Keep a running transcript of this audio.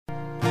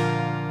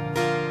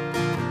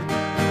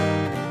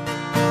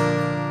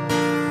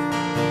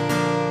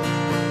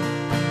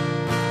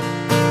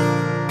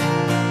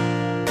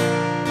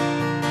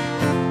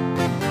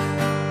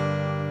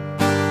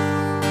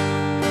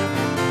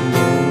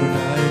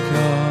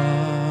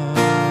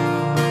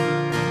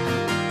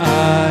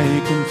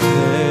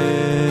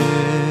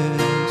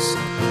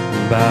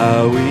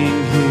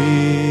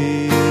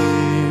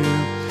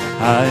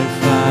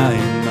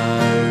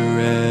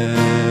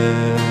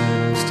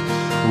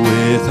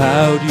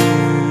Without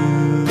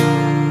you,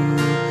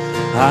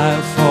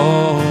 I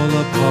fall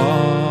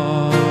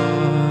apart.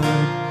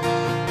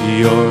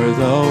 You're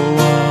the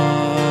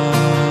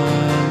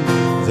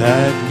one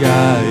that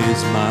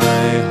guides my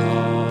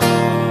heart.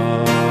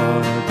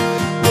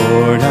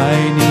 Lord, I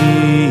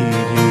need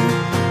you.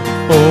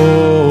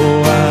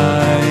 Oh,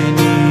 I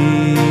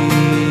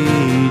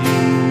need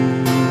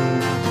you.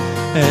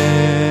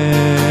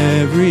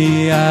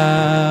 Every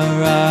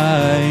hour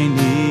I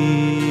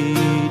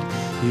need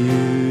you.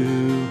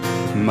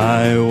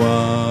 My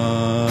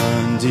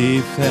one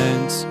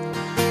defense,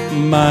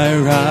 my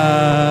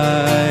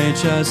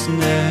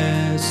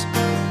righteousness.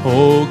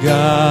 Oh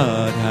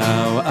God,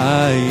 how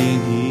I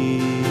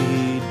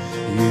need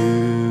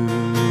you.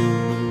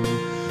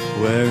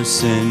 Where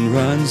sin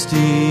runs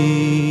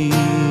deep,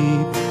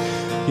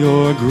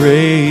 your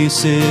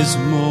grace is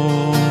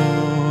more.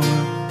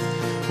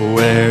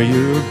 Where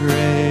your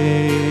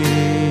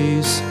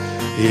grace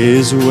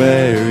is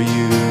where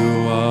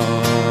you are.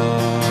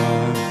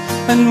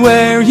 And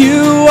where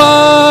you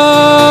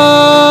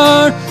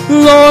are,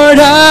 Lord,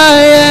 I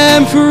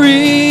am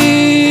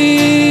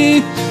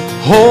free.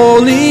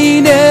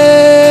 Holiness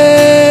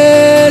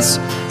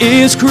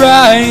is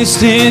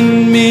Christ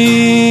in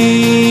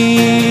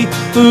me.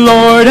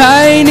 Lord,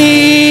 I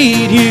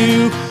need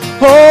you.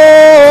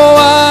 Oh,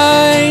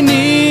 I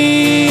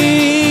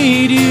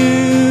need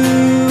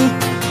you.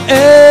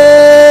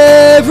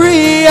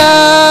 Every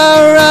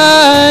hour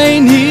I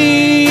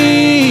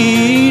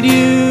need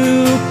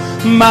you.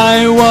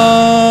 My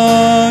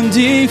one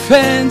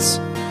defense,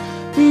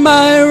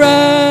 my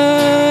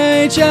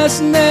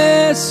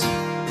righteousness.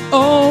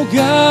 Oh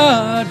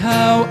God,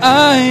 how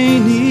I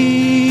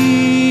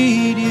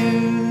need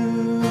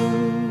you.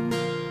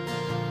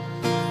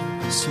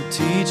 So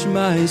teach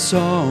my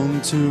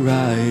song to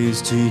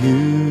rise to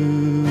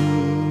you.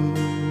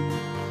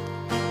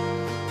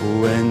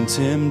 When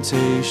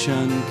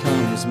temptation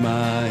comes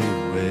my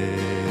way,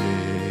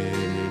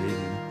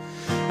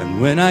 and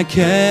when I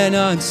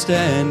cannot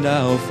stand,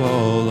 I'll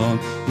fall on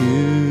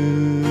you.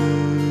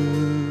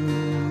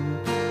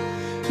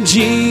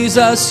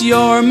 Jesus,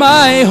 you're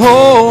my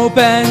hope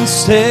and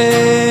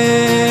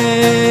stay.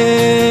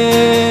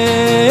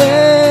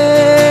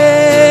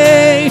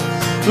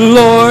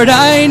 Lord,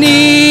 I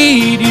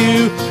need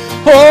you.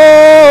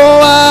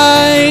 Oh,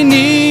 I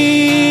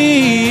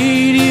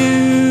need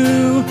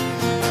you.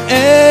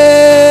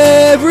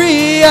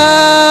 Every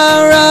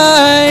hour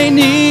I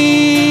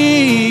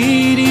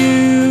need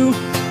you.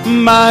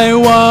 My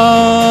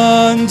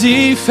one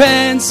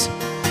defense,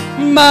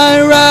 my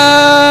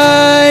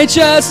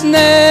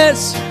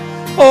righteousness.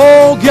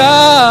 Oh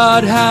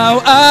God,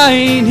 how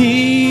I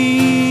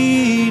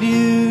need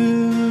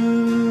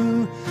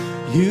you.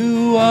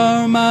 You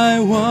are my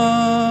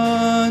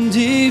one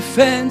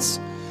defense,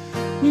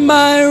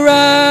 my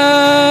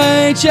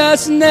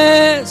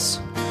righteousness.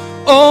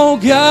 Oh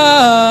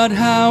God,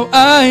 how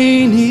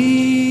I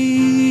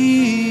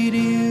need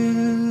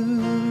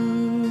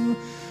you.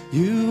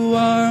 You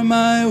are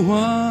my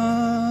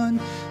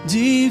one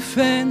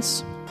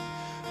defense,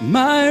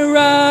 my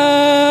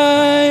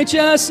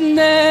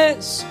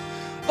righteousness.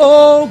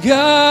 Oh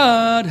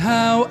God,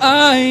 how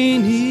I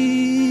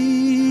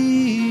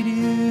need you.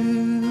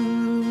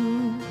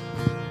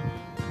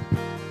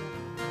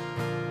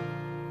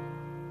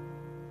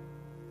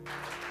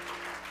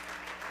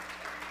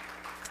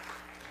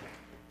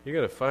 You're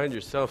going to find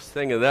yourself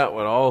singing that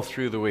one all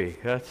through the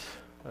week.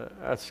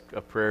 That's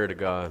a prayer to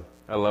God.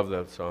 I love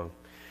that song.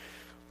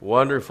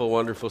 Wonderful,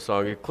 wonderful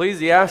song.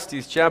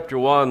 Ecclesiastes chapter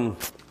 1.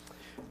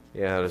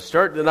 Yeah, to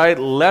start tonight,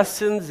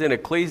 Lessons in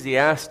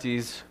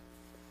Ecclesiastes.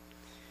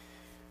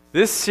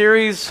 This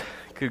series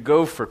could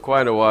go for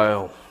quite a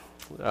while.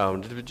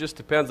 It just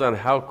depends on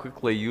how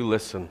quickly you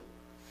listen.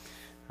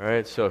 All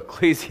right, so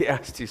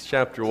Ecclesiastes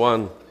chapter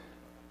 1.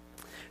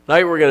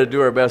 Tonight we're going to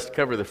do our best to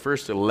cover the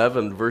first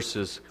 11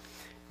 verses.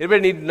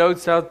 Anybody need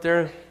notes out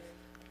there?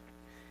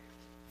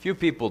 Few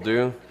people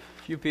do.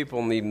 Few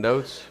people need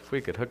notes. If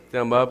we could hook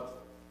them up.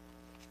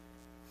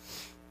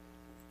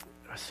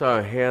 I saw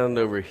a hand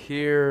over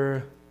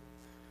here,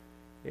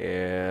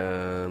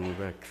 and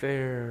back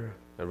there,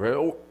 and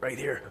right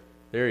here.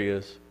 There he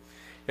is.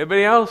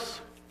 Anybody else?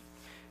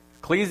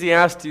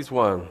 Ecclesiastes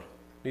 1.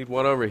 Need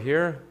one over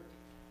here?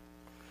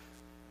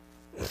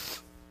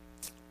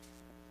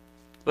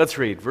 Let's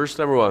read. Verse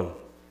number 1.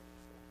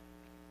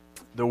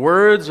 The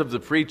words of the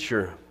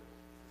preacher,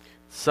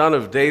 son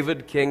of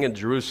David, king in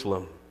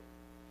Jerusalem.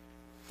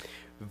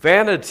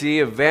 Vanity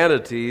of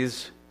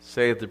vanities,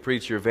 saith the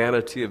preacher,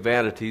 vanity of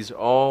vanities,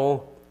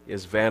 all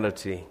is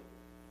vanity.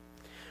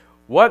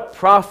 What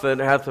profit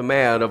hath a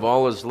man of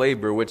all his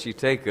labor which he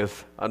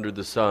taketh under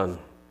the sun?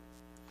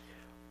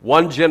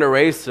 One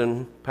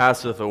generation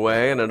passeth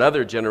away, and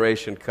another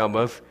generation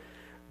cometh,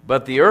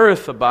 but the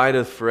earth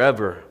abideth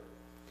forever.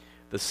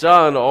 The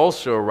sun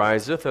also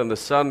ariseth, and the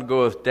sun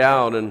goeth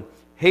down, and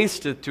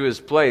hasteth to his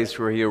place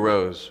where he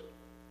arose.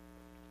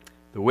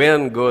 The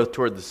wind goeth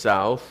toward the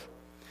south,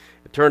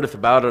 it turneth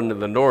about unto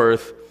the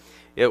north.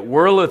 It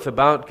whirleth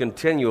about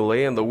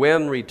continually, and the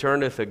wind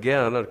returneth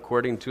again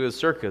according to his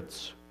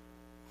circuits.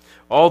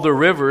 All the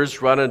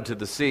rivers run into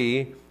the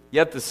sea,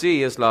 yet the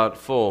sea is not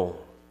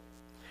full.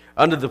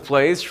 Unto the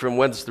place from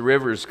whence the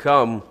rivers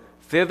come,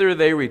 thither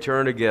they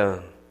return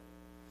again.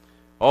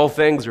 All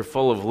things are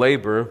full of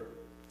labor.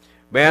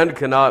 Man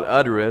cannot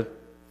utter it.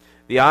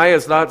 The eye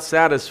is not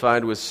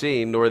satisfied with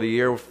seeing, nor the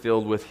ear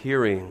filled with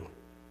hearing.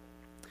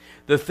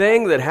 The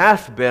thing that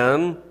hath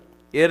been,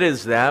 it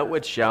is that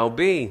which shall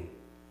be.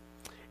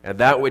 And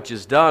that which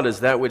is done is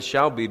that which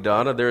shall be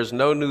done, and there is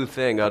no new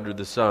thing under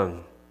the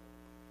sun.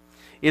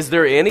 Is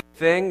there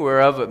anything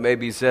whereof it may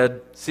be said,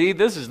 See,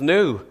 this is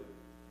new?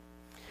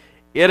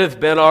 It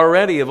hath been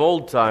already of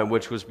old time,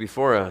 which was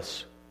before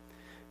us.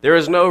 There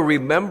is no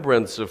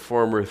remembrance of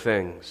former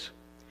things,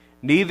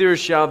 neither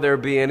shall there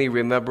be any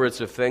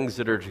remembrance of things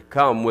that are to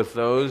come with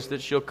those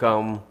that shall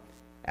come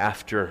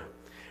after.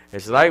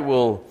 And tonight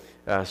we'll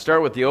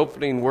start with the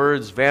opening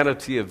words,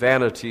 vanity of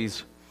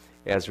vanities,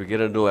 as we get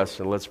into the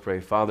lesson. Let's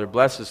pray. Father,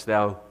 bless us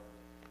now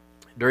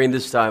during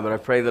this time, and I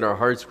pray that our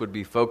hearts would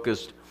be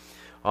focused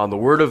on the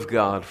Word of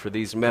God for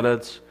these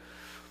minutes,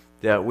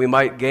 that we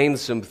might gain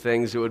some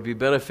things that would be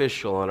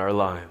beneficial in our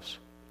lives.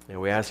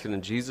 And we ask it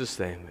in Jesus'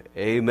 name.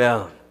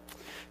 Amen.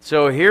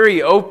 So here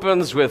he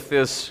opens with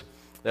this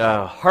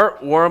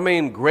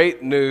heartwarming,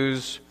 great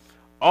news.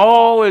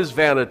 All is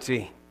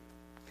vanity.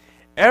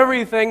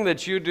 Everything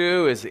that you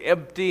do is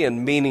empty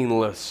and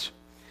meaningless.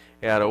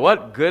 And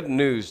what good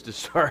news to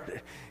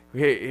start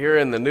here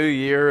in the new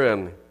year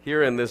and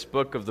here in this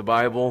book of the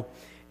Bible.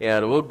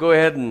 And we'll go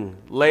ahead and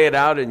lay it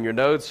out in your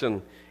notes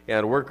and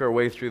work our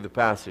way through the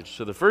passage.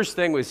 So the first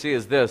thing we see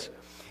is this.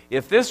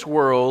 If this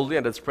world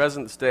in its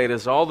present state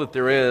is all that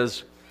there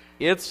is,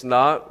 it's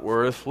not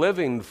worth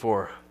living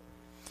for.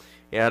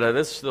 And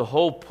this is the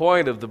whole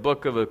point of the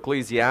book of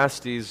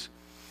Ecclesiastes.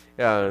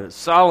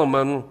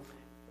 Solomon,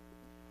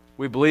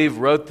 we believe,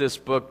 wrote this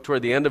book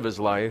toward the end of his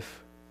life,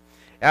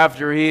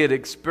 after he had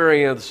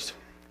experienced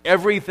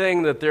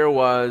everything that there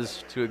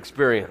was to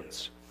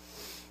experience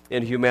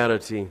in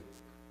humanity.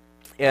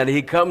 And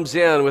he comes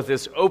in with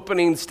this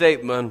opening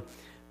statement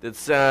that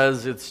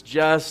says it's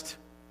just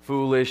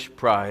foolish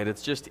pride.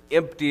 It's just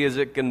empty as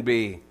it can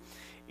be.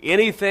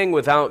 Anything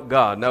without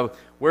God. Now,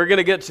 we're going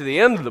to get to the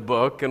end of the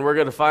book, and we're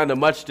going to find a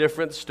much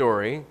different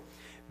story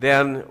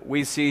than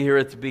we see here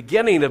at the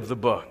beginning of the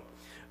book.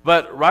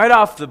 But right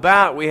off the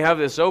bat, we have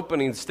this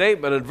opening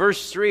statement. In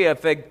verse 3, I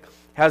think,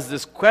 has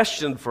this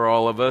question for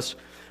all of us.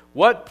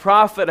 What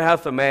profit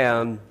hath a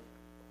man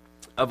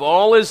of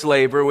all his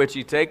labor which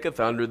he taketh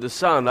under the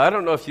sun? I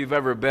don't know if you've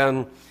ever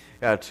been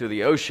to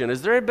the ocean.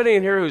 Is there anybody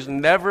in here who's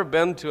never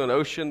been to an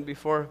ocean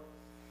before?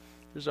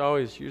 There's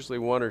always usually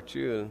one or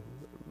two. And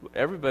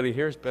everybody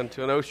here has been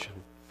to an ocean.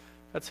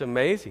 That's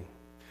amazing.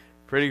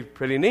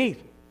 Pretty neat.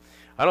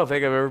 I don't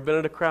think I've ever been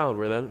in a crowd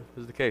where that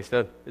is the case.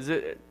 Now,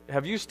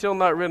 have you still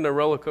not ridden a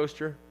roller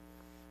coaster,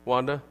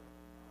 Wanda?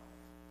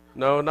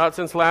 No, not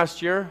since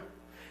last year?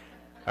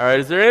 All right,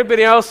 is there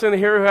anybody else in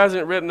here who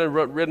hasn't ridden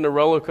a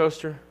roller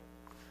coaster?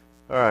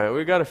 All right,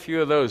 we got a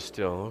few of those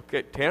still.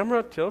 Okay,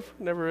 Tamara, Tilford,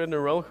 never ridden a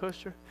roller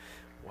coaster?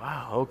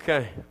 Wow,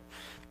 okay.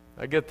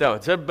 I get that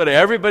one. So, but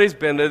everybody's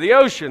been to the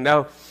ocean.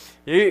 Now,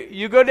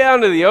 you go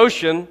down to the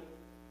ocean,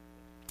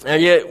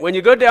 and yet when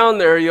you go down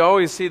there, you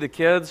always see the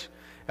kids,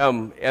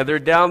 and they're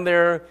down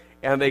there,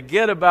 and they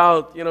get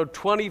about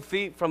 20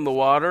 feet from the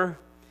water,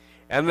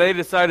 and they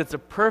decide it's a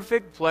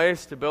perfect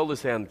place to build a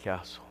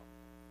sandcastle.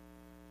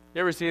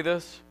 You ever see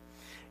this?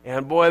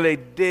 And boy, they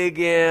dig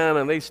in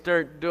and they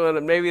start doing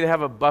it. Maybe they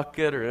have a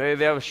bucket or maybe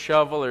they have a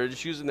shovel or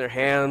just using their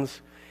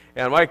hands.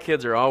 And my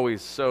kids are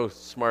always so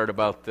smart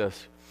about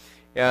this.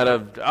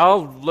 And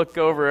I'll look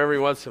over every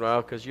once in a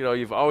while because,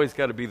 you've always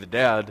got to be the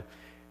dad.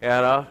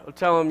 And I'll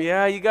tell them,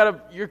 yeah,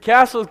 your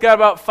castle's got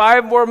about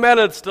 5 more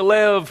minutes to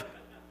live.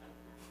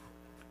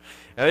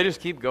 And they just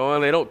keep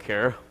going. They don't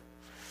care.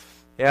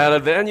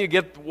 And then you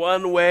get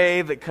one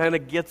wave that kind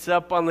of gets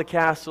up on the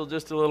castle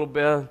just a little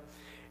bit.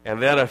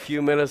 And then a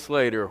few minutes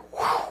later,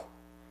 whoosh,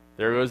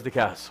 there goes the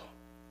castle.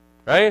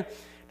 Right?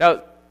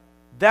 Now,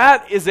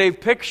 that is a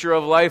picture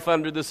of life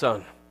under the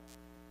sun.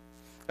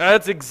 Now,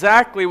 that's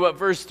exactly what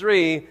verse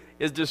 3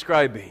 is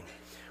describing.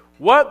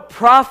 What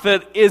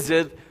profit is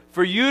it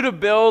for you to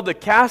build a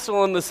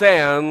castle in the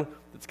sand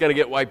that's going to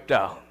get wiped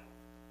out?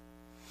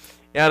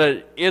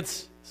 And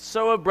it's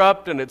so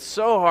abrupt and it's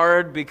so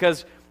hard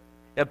because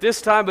at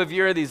this time of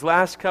year, these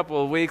last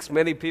couple of weeks,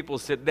 many people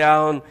sit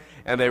down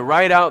and they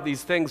write out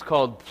these things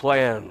called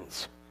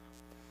plans,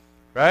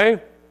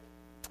 right?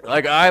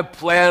 Like, I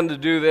plan to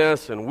do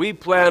this and we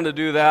plan to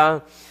do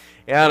that.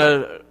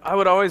 And I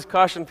would always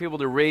caution people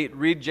to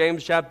read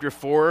James chapter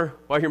 4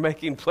 while you're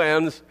making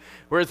plans,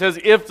 where it says,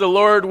 if the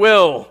Lord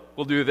will,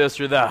 we'll do this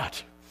or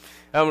that.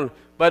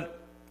 But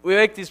we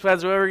make these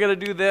plans, well, we're going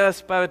to do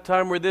this by the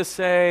time we're this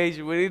age.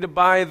 We need to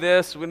buy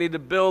this. We need to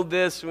build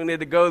this. We need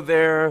to go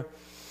there.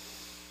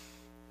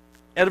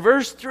 And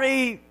verse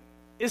 3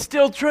 is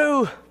still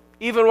true,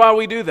 even while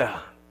we do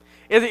that.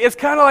 It's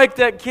kind of like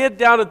that kid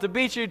down at the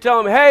beach. You tell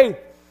him, hey,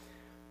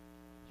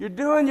 you're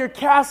doing your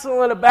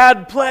castle in a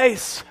bad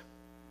place.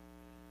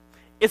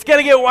 It's going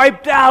to get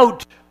wiped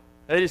out.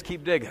 And they just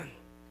keep digging.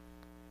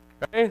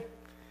 Right?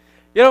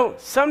 You know,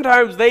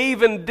 sometimes they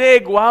even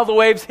dig while the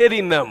wave's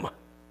hitting them.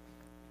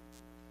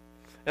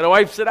 And it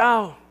wipes it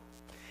out.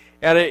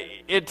 And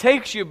it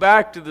takes you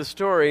back to the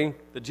story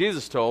that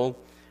Jesus told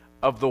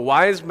of the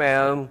wise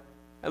man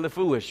and the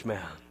foolish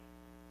man.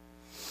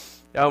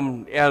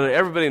 And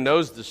everybody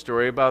knows the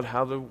story about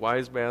how the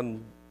wise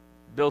man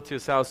built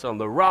his house on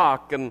the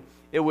rock, and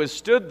it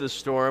withstood the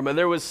storm, and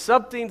there was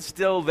something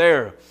still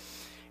there.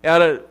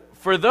 And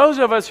for those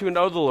of us who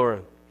know the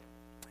Lord,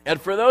 and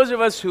for those of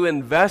us who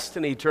invest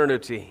in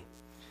eternity,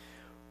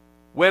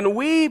 when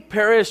we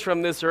perish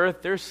from this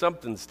earth, there's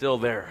something still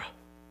there.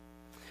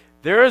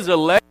 There is a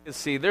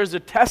legacy, there's a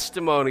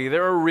testimony,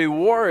 there are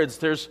rewards,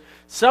 there's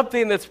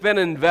something that's been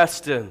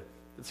invested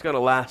that's going to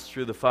last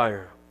through the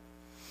fire.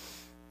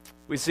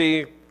 We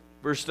see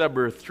verse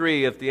number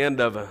 3 at the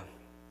end of it,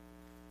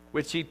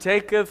 which he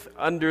taketh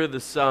under the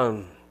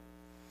sun.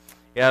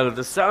 Yeah,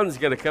 the sun's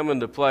going to come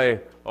into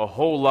play a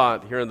whole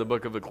lot here in the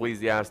book of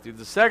Ecclesiastes.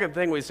 The second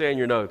thing we say in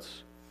your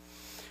notes,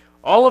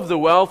 all of the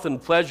wealth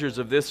and pleasures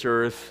of this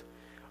earth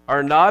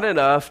are not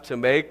enough to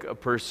make a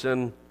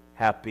person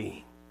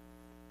happy.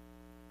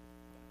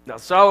 Now,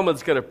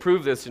 Solomon's going to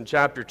prove this in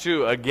chapter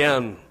 2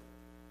 again.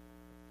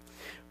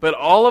 But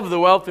all of the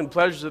wealth and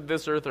pleasures of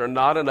this earth are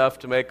not enough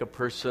to make a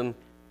person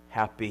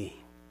happy.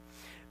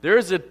 There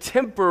is a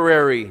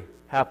temporary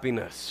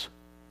happiness.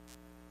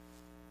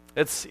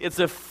 It's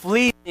a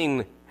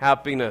fleeting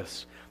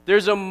happiness.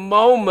 There's a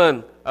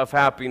moment of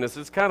happiness.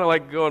 It's kind of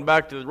like going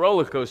back to the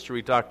roller coaster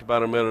we talked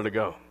about a minute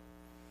ago.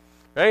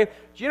 Right?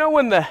 Do you know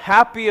when the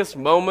happiest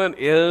moment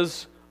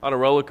is on a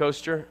roller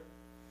coaster?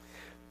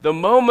 The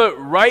moment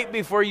right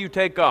before you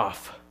take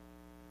off.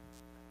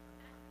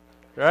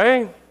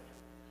 Right?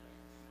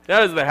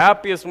 That is the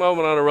happiest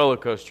moment on a roller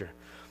coaster.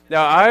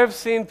 Now, I've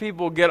seen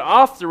people get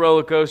off the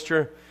roller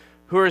coaster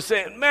who are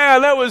saying,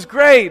 man, that was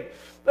great.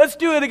 Let's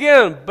do it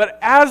again. But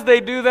as they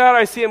do that,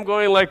 I see them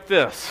going like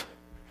this.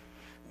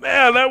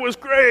 Man, that was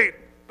great.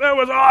 That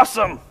was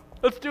awesome.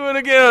 Let's do it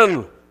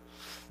again.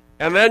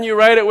 And then you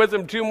ride it with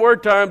them 2 more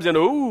times, and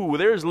ooh,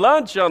 there's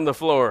lunch on the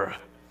floor.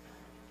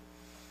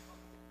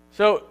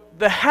 So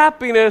the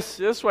happiness,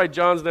 that's why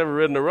John's never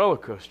ridden a roller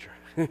coaster.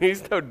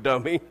 He's no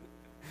dummy.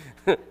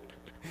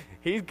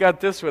 He's got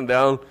this one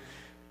down.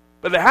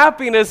 But the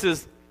happiness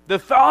is the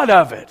thought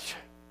of it,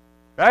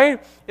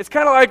 right? It's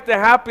kind of like the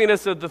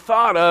happiness of the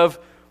thought of,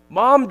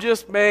 Mom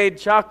just made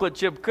chocolate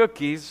chip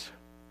cookies,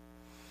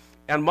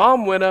 and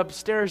Mom went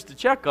upstairs to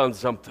check on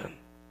something,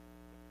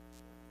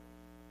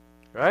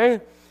 right?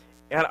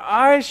 And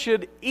I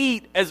should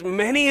eat as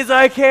many as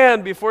I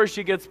can before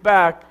she gets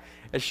back,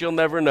 and she'll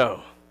never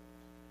know.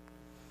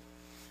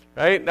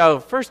 Right? Now,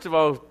 first of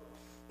all,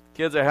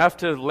 kids, I have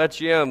to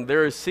let you in.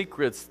 There are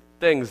secrets,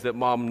 things that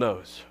Mom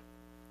knows,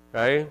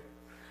 right?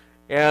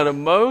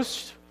 And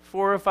most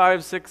 4 or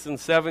 5, 6, and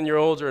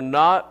 7-year-olds are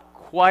not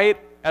quite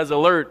as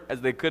alert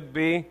as they could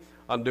be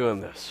on doing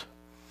this.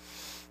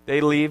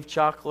 They leave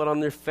chocolate on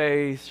their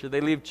face, or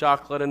they leave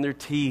chocolate in their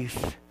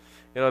teeth.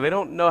 You know, they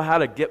don't know how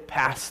to get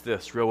past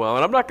this real well.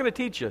 And I'm not going to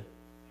teach you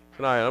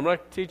tonight. I'm not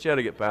going to teach you how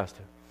to get past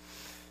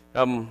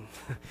it.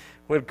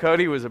 When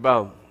Cody was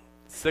about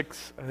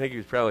 6, I think he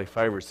was probably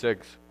 5 or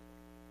 6,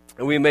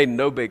 and we made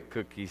no-bake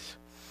cookies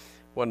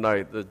one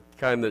night, the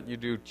kind that you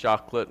do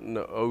chocolate and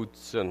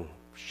oats and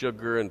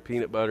sugar and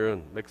peanut butter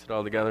and mix it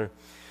all together.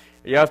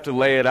 You have to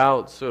lay it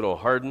out so it'll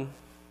harden.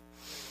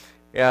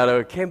 And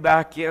I came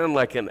back in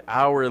like an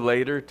hour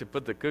later to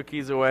put the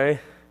cookies away,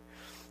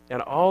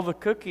 and all the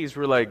cookies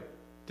were like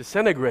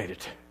disintegrated.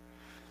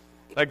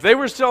 Like they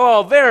were still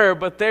all there,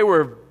 but they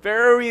were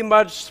very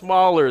much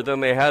smaller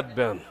than they had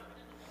been.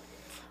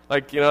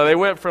 Like, you know, they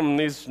went from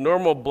these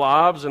normal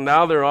blobs, and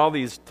now they're all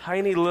these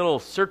tiny little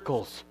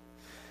circles.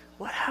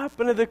 What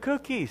happened to the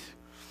cookies?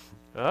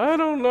 I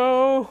don't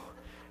know.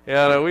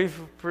 Yeah, we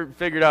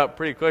figured out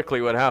pretty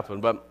quickly what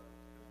happened. But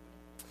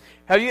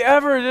have you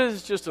ever, this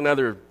is just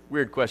another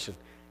weird question,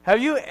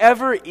 have you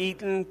ever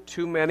eaten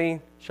too many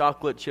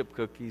chocolate chip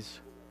cookies?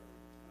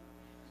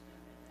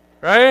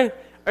 Right?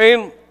 I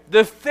mean,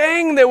 the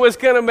thing that was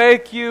going to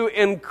make you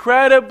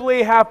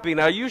incredibly happy.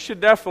 Now, you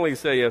should definitely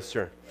say yes,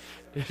 sir.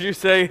 Did you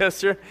say yes,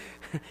 sir?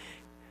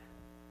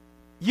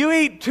 You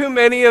eat too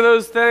many of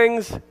those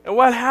things, and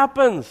what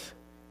happens?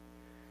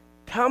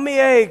 Tummy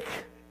ache.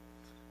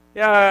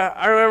 Yeah,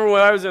 I remember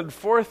when I was in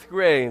 4th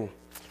grade,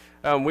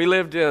 we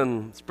lived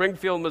in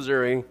Springfield,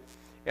 Missouri,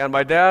 and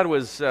my dad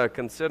was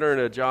considering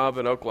a job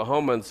in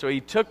Oklahoma, and so he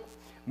took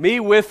me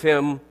with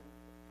him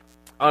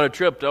on a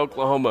trip to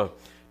Oklahoma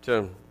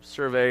to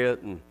survey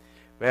it, and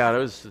man, it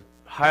was the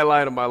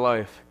highlight of my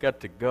life. Got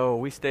to go.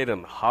 We stayed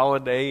in the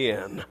Holiday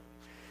Inn.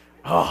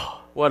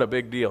 Oh, what a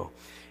big deal.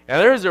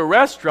 And there's a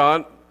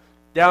restaurant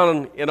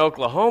down in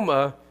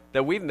Oklahoma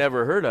that we'd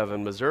never heard of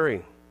in Missouri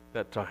at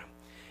that time.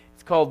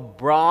 It's called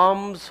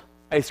Braum's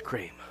Ice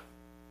Cream.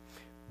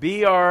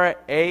 Braums.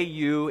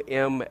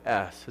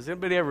 Has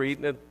anybody ever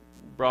eaten at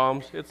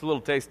Braum's? It's a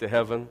little taste of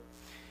heaven.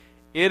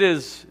 It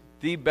is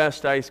the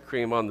best ice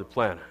cream on the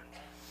planet.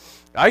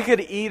 I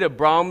could eat a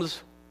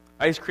Brahms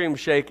ice cream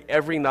shake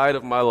every night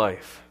of my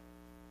life.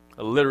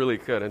 I literally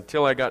could,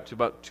 until I got to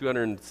about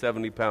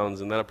 270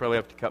 pounds, and then I probably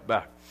have to cut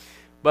back.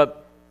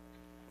 But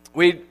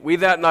we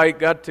that night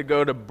got to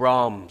go to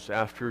Brahms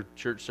after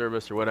church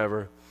service or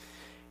whatever,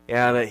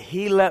 and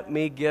he let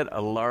me get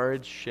a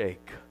large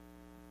shake.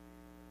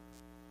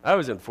 I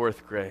was in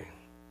 4th grade,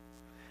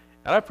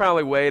 and I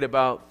probably weighed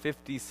about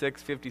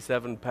 56,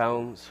 57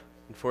 pounds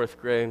in 4th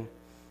grade.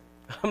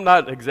 I'm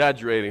not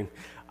exaggerating.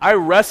 I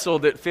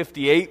wrestled at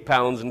 58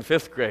 pounds in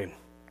 5th grade.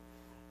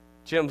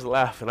 Jim's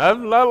laughing.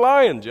 I'm not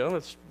lying, Jim.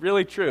 It's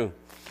really true.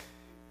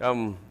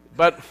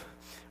 But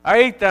I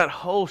ate that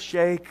whole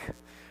shake,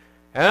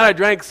 and then I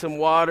drank some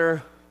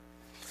water.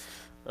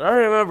 I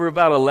remember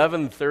about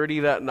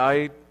 11:30 that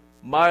night,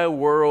 my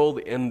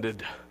world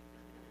ended.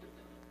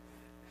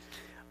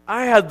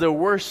 I had the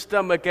worst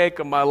stomach ache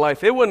of my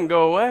life. It wouldn't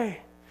go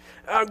away.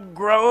 I'm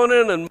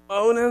groaning and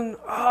moaning.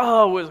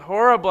 Oh, it was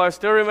horrible. I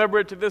still remember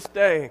it to this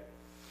day.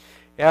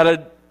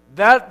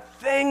 That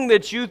thing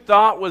that you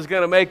thought was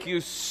going to make you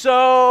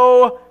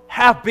so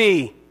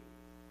happy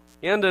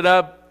ended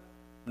up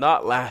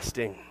not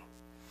lasting.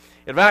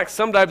 In fact,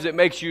 sometimes it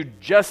makes you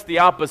just the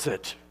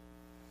opposite.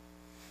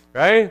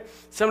 Right?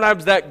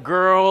 Sometimes that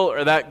girl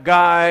or that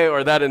guy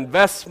or that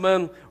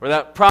investment or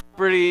that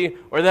property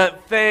or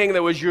that thing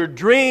that was your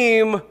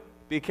dream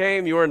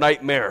became your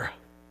nightmare.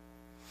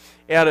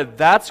 And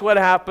that's what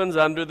happens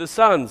under the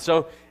sun.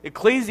 So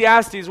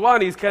Ecclesiastes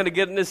 1, he's kind of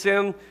getting us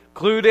in,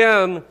 clued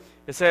in,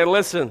 and saying,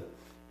 listen,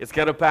 it's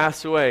going to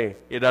pass away.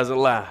 It doesn't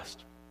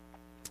last.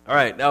 All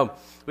right, now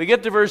we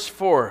get to verse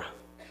 4.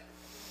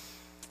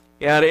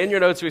 And in your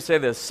notes we say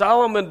this: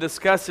 Solomon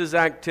discusses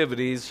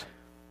activities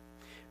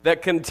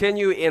that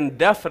continue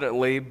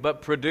indefinitely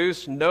but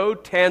produce no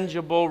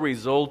tangible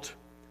result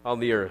on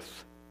the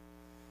earth.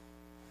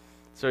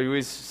 So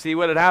we see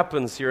what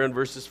happens here in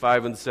verses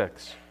 5 and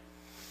 6.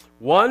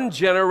 One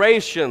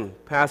generation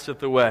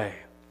passeth away,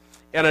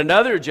 and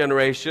another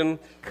generation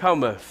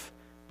cometh,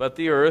 but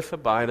the earth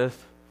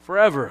abideth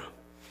forever.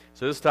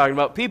 So this is talking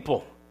about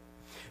people.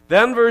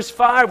 Then verse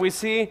 5, we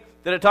see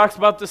that it talks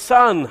about the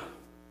sun.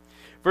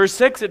 Verse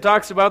 6, it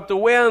talks about the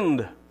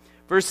wind.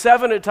 Verse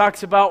 7, it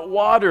talks about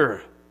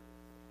water.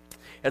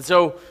 And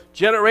so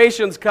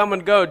generations come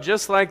and go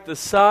just like the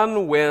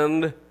sun,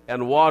 wind,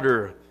 and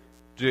water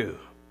do.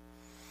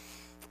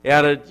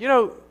 And,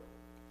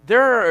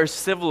 there are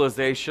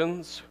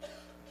civilizations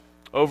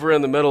over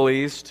in the Middle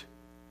East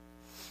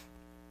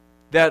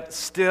that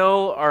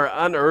still are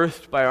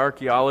unearthed by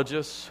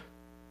archaeologists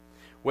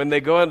when they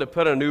go in to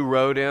put a new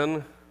road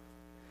in,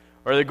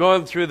 or they're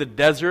going through the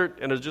desert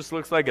and it just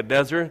looks like a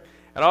desert,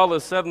 and all of a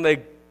sudden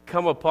they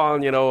come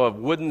upon, a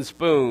wooden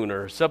spoon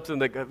or something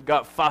that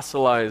got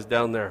fossilized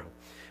down there.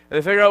 And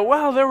they figure out,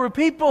 wow, there were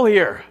people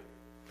here.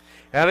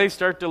 And they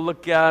start to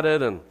look at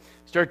it and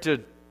start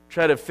to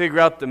try to figure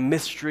out the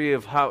mystery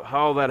of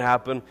how that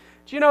happened.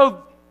 Do you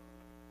know,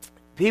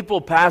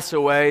 people pass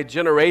away,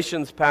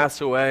 generations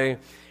pass away,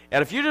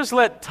 and if you just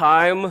let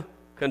time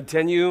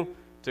continue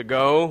to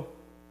go,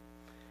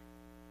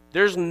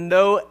 there's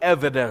no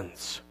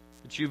evidence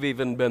that you've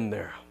even been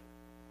there.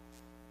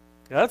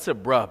 That's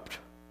abrupt.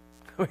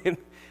 I mean,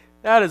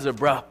 that is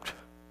abrupt.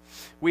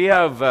 We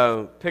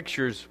have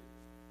pictures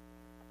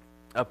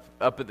up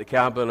at the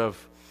cabin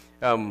of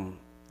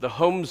the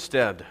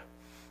homestead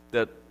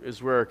that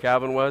is where our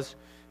cabin was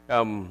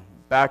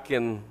back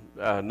in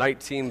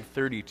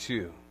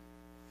 1932.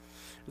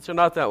 And so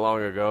not that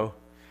long ago.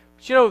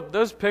 But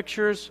those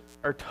pictures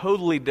are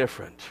totally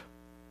different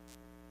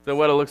than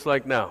what it looks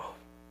like now.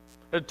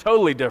 They're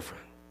totally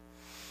different.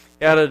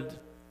 And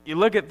you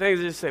look at things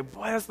and you say,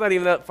 boy, that's not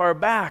even that far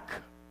back.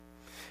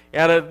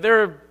 And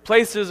there are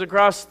places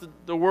across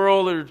the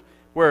world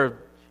where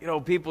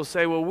people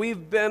say, well,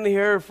 we've been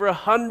here for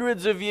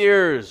hundreds of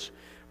years.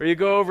 Or you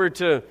go over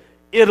to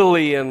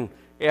Italy and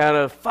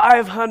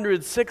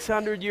 500,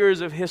 600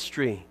 years of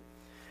history.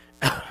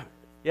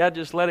 Yeah,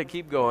 just let it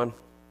keep going.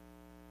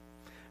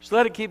 Just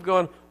let it keep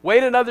going.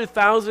 Wait another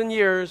 1,000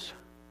 years.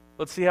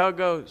 Let's see how it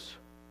goes.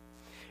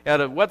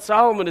 And what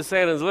Solomon is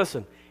saying is,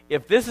 listen,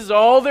 if this is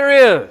all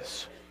there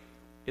is,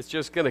 it's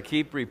just going to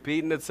keep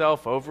repeating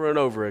itself over and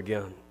over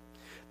again.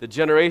 The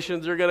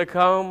generations are going to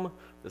come.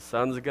 The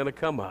sun's going to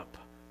come up.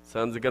 The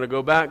sun's going to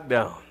go back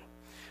down.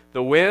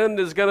 The wind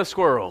is going to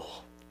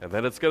swirl, and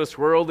then it's going to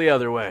swirl the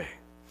other way.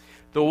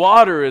 The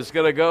water is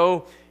going to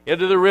go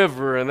into the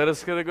river, and then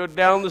it's going to go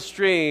down the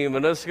stream,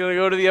 and then it's going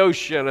to go to the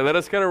ocean, and then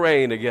it's going to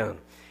rain again.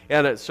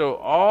 And so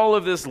all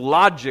of this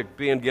logic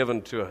being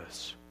given to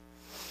us.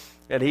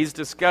 And he's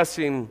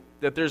discussing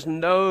that there's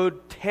no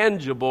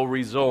tangible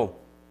result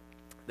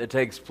that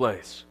takes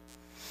place.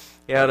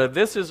 And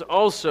this is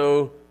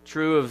also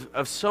true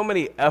of so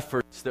many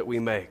efforts that we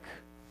make.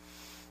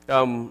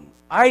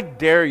 I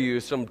dare you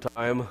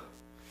sometime,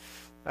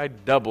 I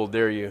double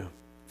dare you,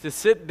 to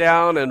sit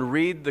down and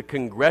read the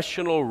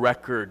congressional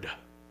record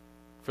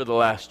for the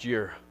last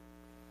year.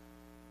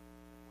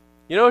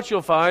 You know what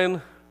you'll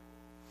find?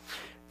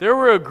 There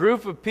were a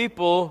group of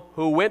people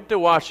who went to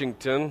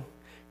Washington,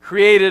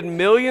 created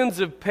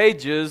millions of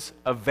pages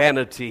of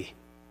vanity.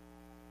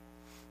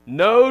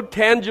 No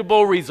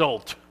tangible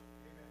result.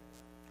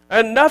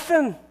 And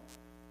nothing.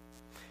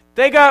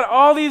 They got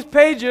all these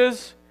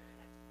pages,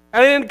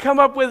 and they didn't come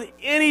up with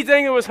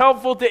anything that was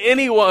helpful to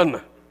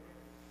anyone.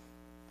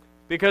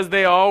 Because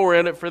they all were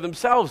in it for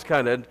themselves,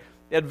 kind of.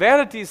 And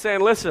vanity is saying,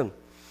 listen,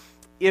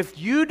 if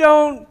you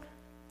don't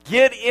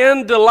get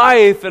into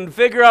life and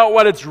figure out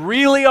what it's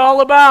really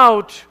all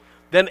about,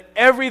 then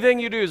everything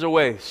you do is a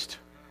waste.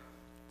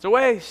 It's a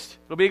waste.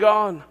 It'll be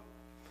gone.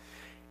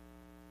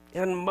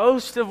 And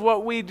most of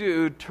what we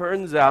do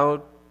turns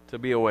out to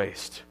be a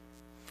waste.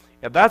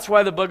 And that's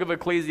why the book of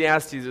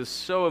Ecclesiastes is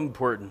so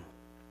important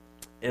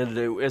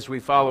as we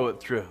follow it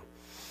through.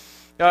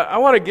 Now, I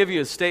want to give you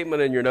a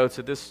statement in your notes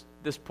at this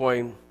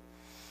point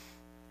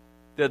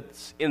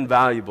that's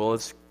invaluable.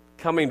 It's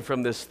coming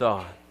from this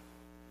thought.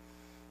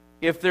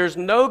 If there's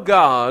no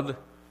God,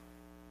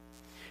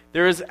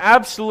 there is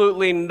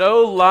absolutely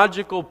no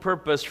logical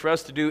purpose for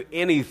us to do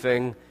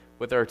anything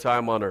with our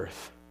time on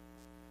earth.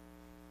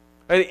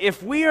 And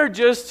if we are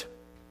just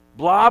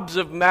blobs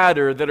of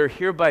matter that are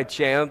here by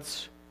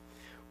chance,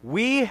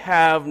 we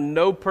have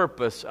no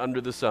purpose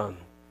under the sun.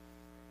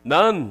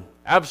 None.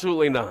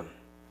 Absolutely none.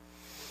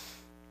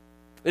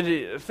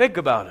 And think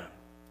about it.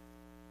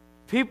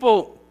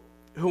 People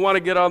who want to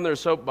get on their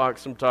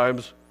soapbox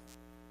sometimes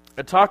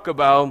and talk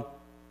about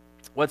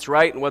what's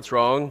right and what's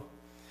wrong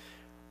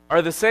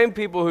are the same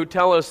people who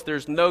tell us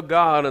there's no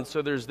God and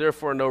so there's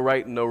therefore no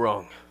right and no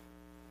wrong.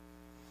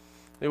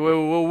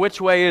 Well, which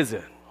way is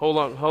it? Hold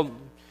on.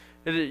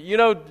 You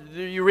know,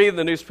 you read in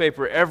the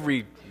newspaper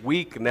every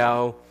week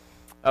now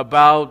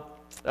about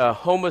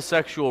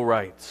homosexual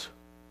rights,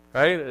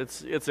 right?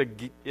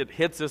 It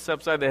hits us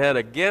upside the head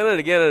again and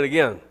again and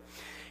again.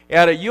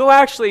 And you'll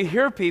actually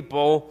hear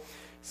people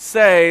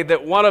say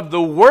that one of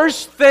the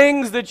worst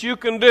things that you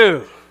can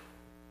do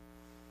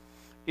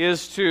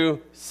is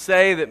to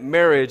say that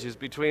marriage is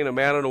between a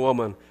man and a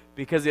woman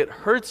because it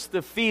hurts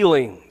the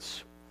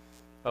feelings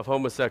of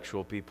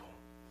homosexual people,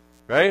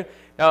 right?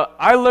 Now,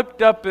 I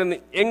looked up in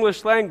the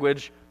English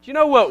language. Do you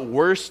know what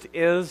worst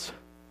is?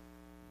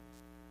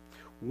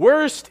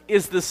 Worst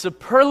is the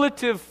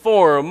superlative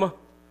form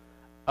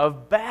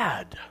of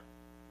bad. Do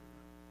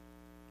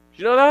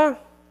you know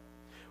that?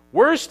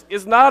 Worst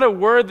is not a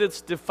word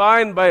that's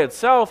defined by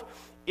itself.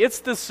 It's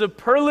the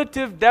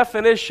superlative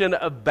definition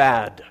of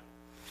bad.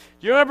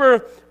 Do you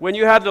remember when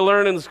you had to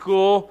learn in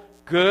school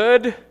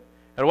good?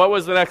 And what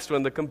was the next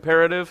one? The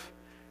comparative?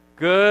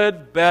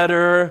 Good,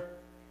 better,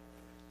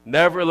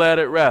 never let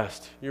it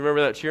rest. You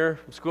remember that cheer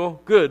from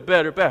school? Good,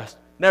 better, best.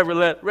 Never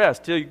let it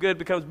rest till your good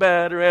becomes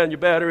better and your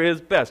better is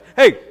best.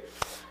 Hey!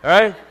 All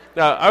right?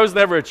 Now, I was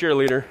never a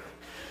cheerleader,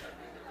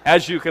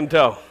 as you can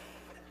tell.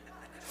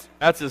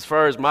 That's as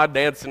far as my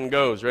dancing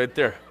goes right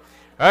there.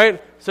 All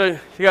right? So you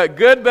got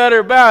good,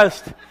 better,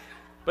 best.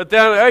 But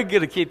then I get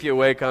to keep you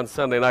awake on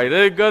Sunday night.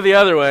 It'd go the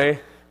other way.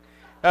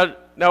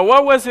 Now,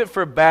 what was it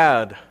for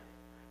bad?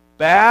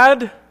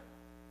 Bad?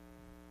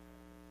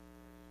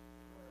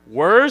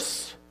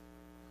 Worse?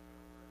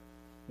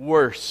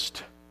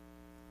 Worst.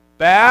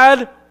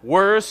 Bad,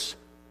 worse,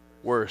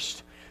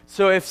 worst.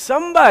 So if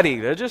somebody,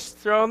 they're just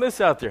throwing this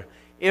out there,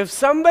 if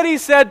somebody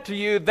said to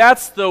you,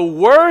 that's the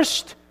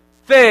worst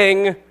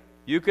thing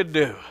you could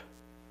do,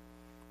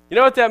 you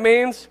know what that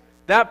means?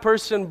 That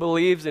person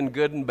believes in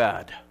good and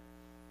bad.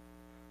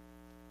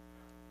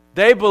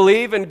 They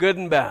believe in good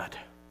and bad.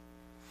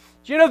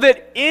 Do you know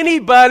that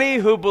anybody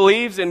who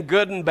believes in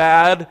good and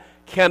bad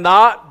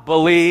cannot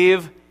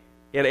believe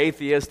in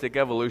atheistic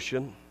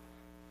evolution?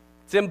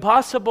 It's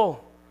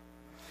impossible.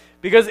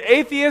 Because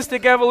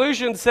atheistic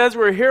evolution says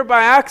we're here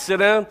by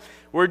accident,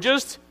 we're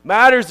just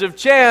matters of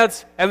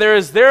chance, and there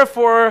is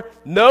therefore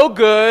no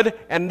good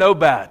and no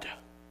bad.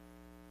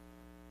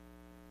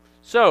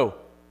 So,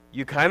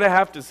 you kind of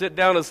have to sit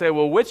down and say,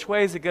 well, which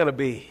way is it going to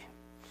be?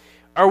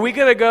 Are we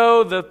going to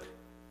go the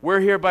we're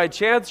here by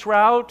chance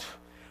route,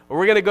 or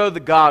we're going to go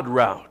the God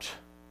route?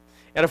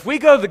 And if we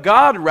go the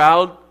God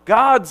route,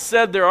 God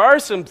said there are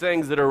some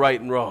things that are right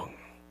and wrong.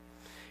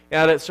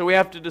 And so we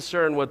have to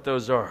discern what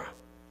those are.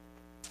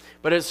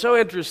 But it's so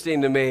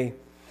interesting to me,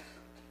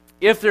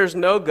 if there's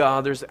no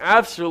God, there's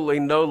absolutely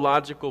no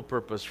logical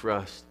purpose for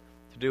us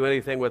to do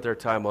anything with our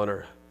time on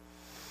earth.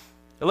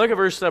 Now look at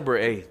verse number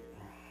 8.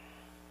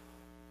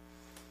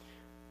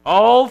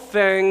 All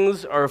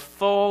things are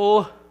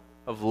full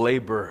of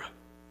labor.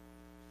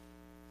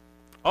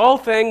 All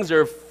things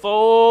are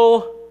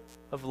full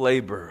of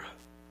labor.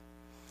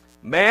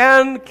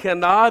 Man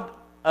cannot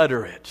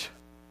utter it.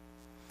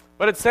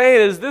 What it's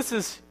saying is this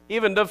is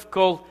even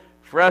difficult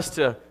for us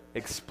to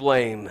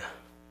explain.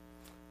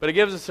 But it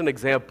gives us an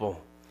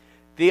example.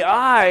 The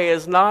eye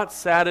is not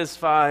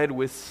satisfied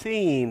with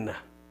seeing,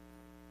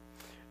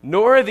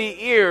 nor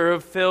the ear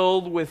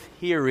filled with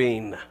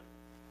hearing.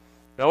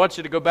 Now I want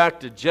you to go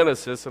back to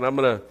Genesis, and I'm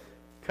going to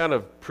kind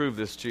of prove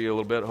this to you a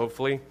little bit,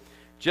 hopefully.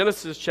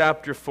 Genesis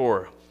chapter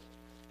 4.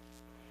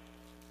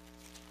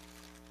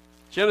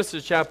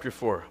 Genesis chapter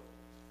 4.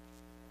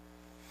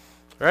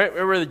 All right,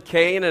 remember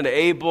Cain and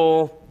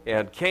Abel,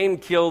 and Cain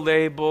killed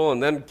Abel,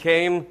 and then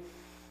Cain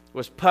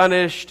was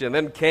punished, and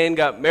then Cain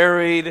got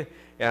married,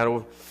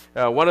 and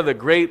one of the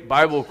great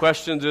Bible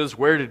questions is,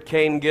 where did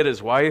Cain get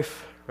his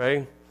wife,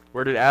 right?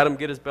 Where did Adam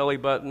get his belly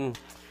button?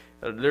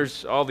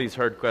 There's all these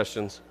hard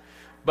questions.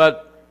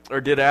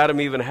 Or did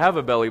Adam even have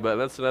a belly button?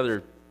 That's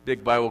another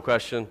big Bible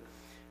question.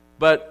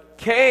 But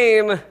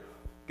Cain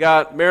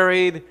got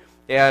married,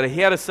 and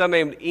he had a son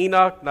named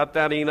Enoch, not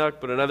that Enoch,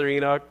 but another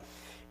Enoch.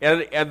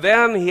 And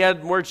then he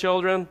had more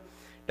children.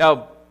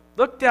 Now,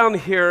 look down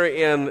here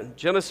in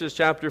Genesis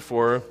chapter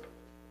 4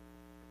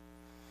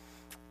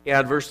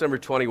 and verse number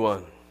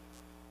 21.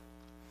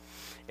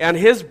 And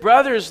his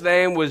brother's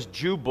name was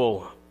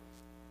Jubal.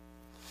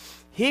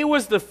 He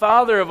was the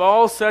father of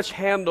all such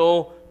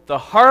handle the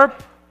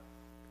harp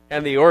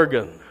and the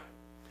organ.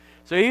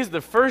 So he's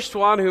the first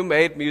one who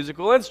made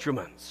musical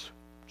instruments.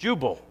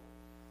 Jubal.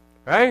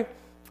 Right?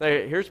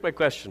 Here's my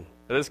question.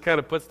 This kind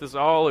of puts this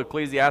all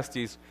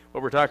Ecclesiastes,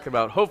 what we're talking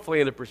about,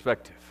 hopefully into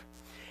perspective.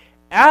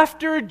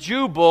 After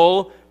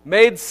Jubal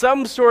made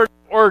some sort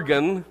of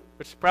organ,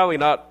 which is probably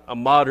not a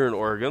modern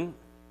organ,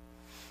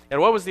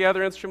 and what was the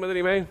other instrument that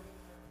he made?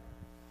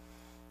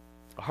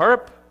 A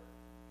harp?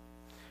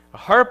 A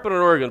harp and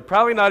an organ.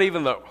 Probably not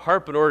even the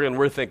harp and organ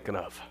we're thinking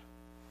of.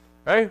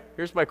 Right?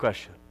 Here's my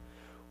question.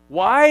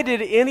 Why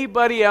did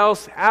anybody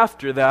else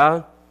after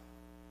that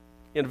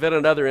invent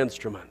another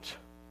instrument?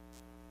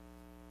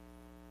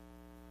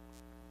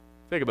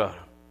 Think about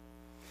it.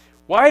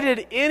 Why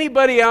did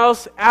anybody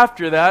else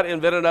after that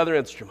invent another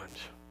instrument?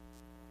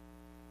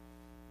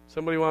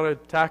 Somebody want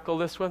to tackle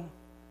this one?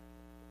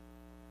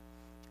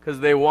 Because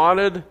they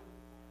wanted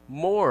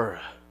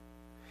more.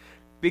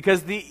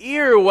 Because the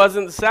ear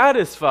wasn't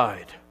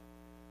satisfied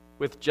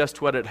with just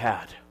what it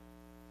had.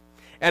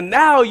 And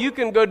now you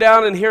can go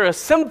down and hear a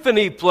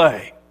symphony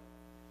play.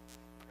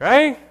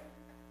 Right?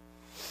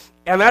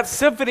 And that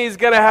symphony is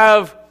going to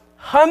have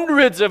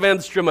hundreds of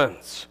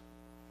instruments.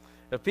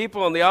 The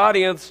people in the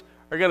audience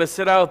are going to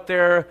sit out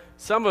there,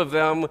 some of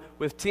them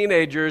with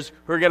teenagers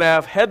who are going to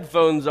have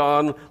headphones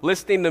on,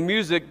 listening to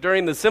music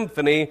during the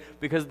symphony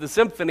because the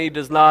symphony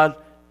does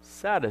not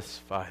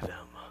satisfy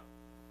them.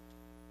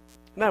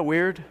 Isn't that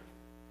weird?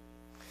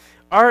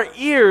 Our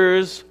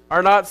ears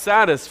are not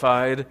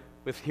satisfied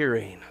with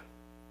hearing.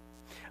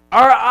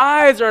 Our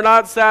eyes are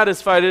not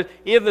satisfied.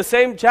 In the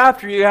same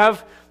chapter, you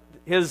have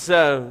his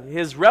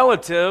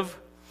relative,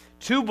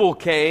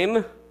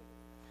 Tubal-Cain,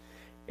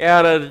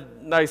 and a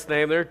nice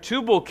name there,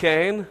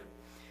 Tubal-Cain.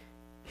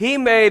 He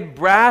made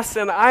brass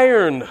and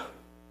iron.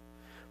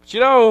 But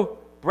you know,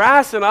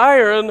 brass and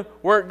iron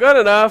weren't good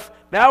enough.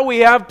 Now we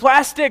have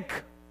plastic.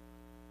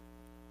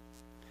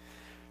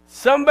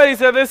 Somebody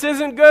said, this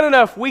isn't good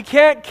enough. We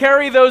can't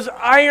carry those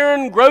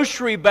iron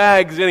grocery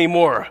bags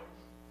anymore.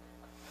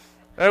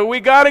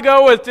 We got to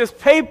go with just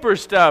paper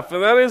stuff.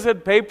 And then they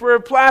said paper or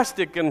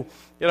plastic. And,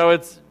 you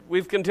know,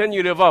 we've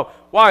continued to evolve.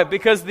 Why?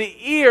 Because the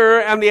ear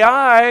and the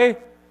eye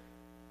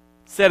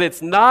said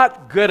it's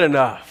not good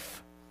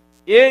enough.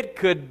 It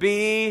could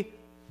be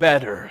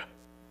better.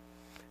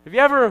 Have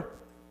you ever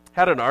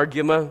had an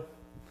argument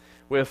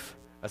with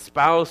a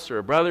spouse or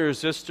a brother or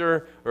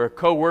sister or a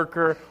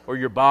coworker or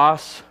your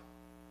boss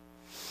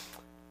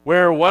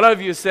where one of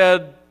you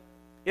said,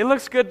 it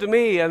looks good to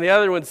me, and the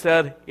other one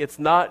said, it's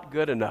not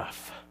good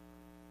enough?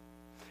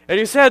 And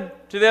you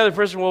said to the other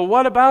person, well,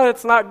 what about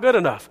it's not good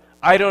enough?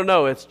 I don't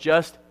know, it's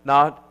just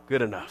not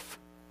good enough.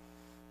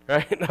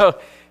 Right? Now,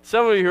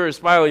 some of you who are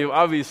smiling, you've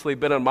obviously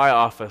been in my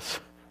office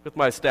with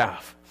my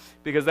staff,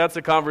 because that's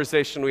a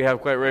conversation we have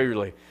quite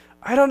regularly.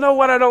 I don't know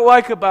what I don't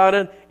like about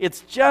it.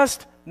 It's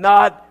just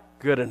not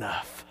good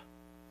enough.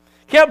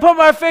 Can't put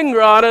my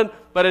finger on it,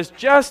 but it's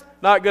just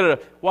not good enough.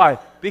 Why?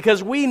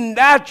 Because we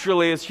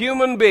naturally, as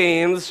human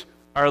beings,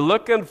 are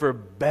looking for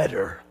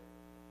better.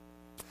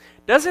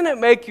 Doesn't it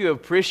make you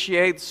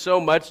appreciate so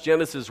much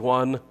Genesis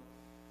 1?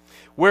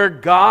 Where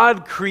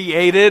God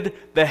created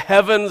the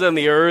heavens and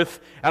the earth,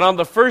 and on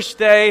the first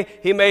day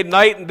He made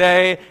night and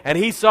day, and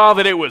He saw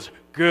that it was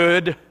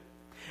good.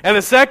 And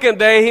the second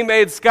day He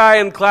made sky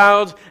and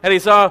clouds, and He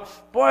saw,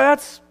 boy,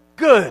 that's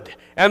good.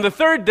 And the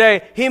third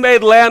day He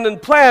made land and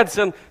plants,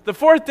 and the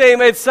fourth day He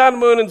made sun,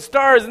 moon, and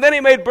stars, and then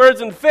He made birds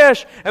and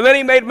fish, and then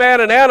He made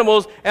man and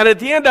animals, and at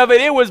the end of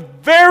it, it was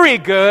very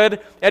good.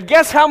 And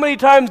guess how many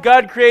times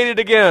God created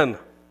again?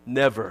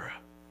 Never.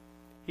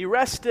 He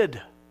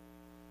rested.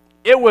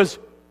 It was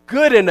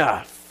good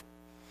enough.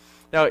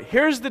 Now,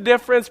 here's the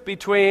difference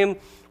between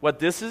what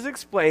this is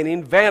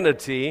explaining,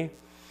 vanity,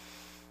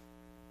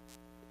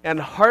 and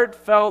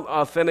heartfelt,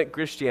 authentic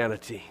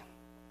Christianity.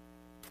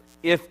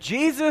 If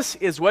Jesus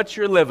is what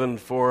you're living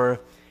for,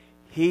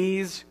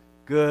 He's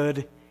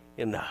good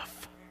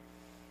enough.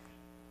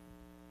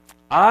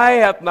 Eye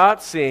hath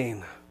not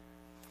seen,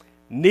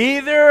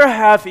 neither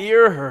hath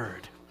ear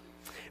heard,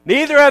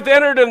 neither hath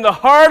entered in the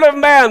heart of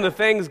man the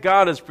things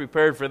God has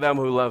prepared for them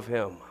who love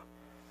Him.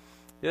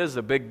 It is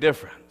a big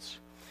difference.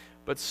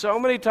 But so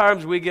many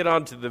times we get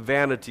onto the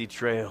vanity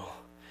trail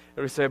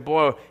And we say,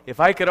 boy, if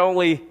I could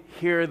only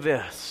hear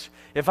this,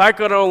 if I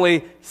could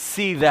only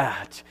see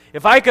that,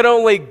 if I could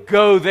only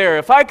go there,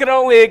 if I could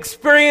only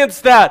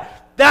experience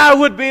that, that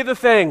would be the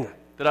thing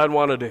that I'd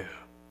want to do.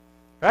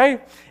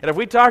 Right? And if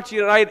we talk to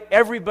you tonight,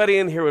 everybody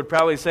in here would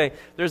probably say,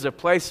 there's a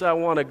place I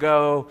want to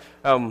go.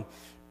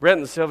 Brent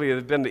and Sylvia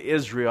have been to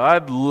Israel.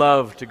 I'd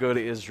love to go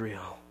to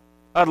Israel.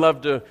 I'd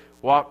love to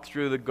walk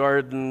through the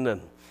garden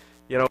and,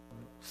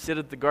 sit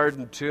at the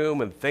garden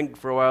tomb and think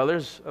for a while.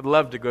 I'd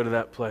love to go to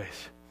that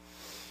place.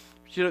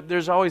 But,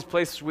 there's always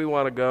places we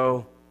want to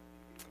go,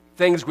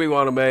 things we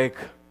want to make,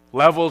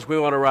 levels we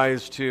want to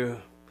rise to.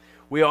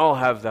 We all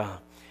have that.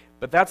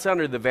 But that's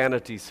under the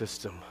vanity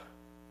system.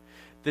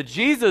 The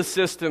Jesus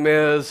system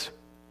is,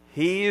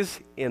 He's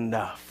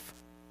enough.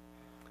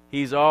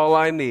 He's all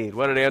I need.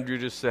 What did Andrew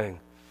just sing?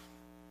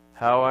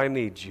 How I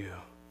need you.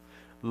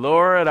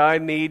 Lord, I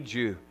need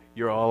you.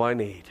 You're all I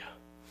need.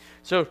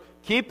 So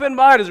keep in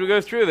mind as we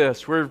go through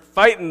this, we're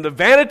fighting the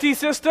vanity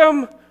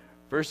system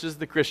versus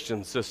the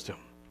Christian system,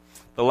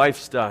 the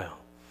lifestyle.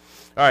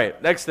 All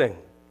right, next thing.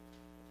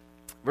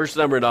 Verse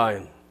number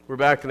 9. We're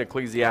back in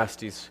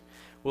Ecclesiastes.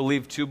 We'll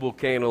leave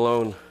Tubal-Cain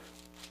alone.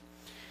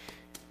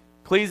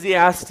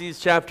 Ecclesiastes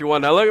chapter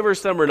 1. Now look at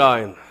verse number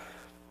 9.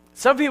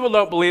 Some people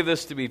don't believe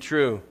this to be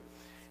true.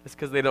 It's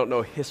because they don't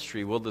know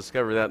history. We'll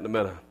discover that in a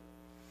minute.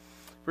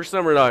 Verse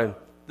number 9.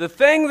 The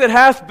thing that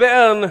hath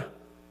been,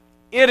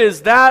 it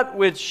is that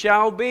which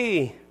shall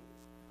be.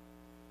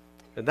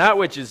 And that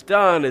which is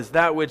done is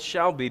that which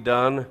shall be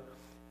done.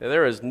 And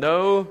there is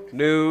no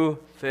new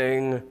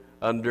thing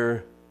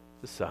under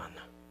the sun.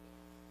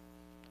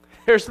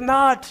 There's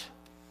not.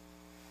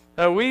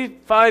 We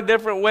find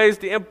different ways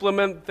to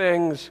implement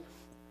things,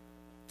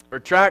 or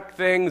track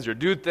things, or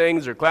do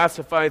things, or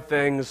classify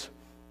things.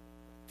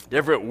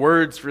 Different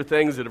words for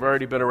things that have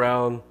already been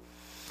around.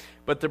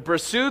 But the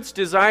pursuits,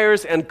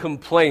 desires, and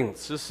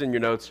complaints, this is in your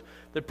notes,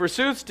 the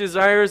pursuits,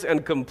 desires,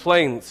 and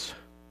complaints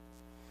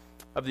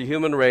of the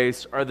human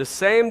race are the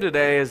same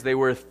today as they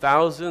were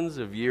thousands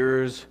of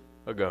years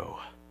ago.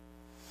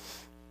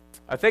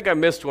 I think I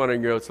missed one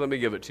in your notes. Let me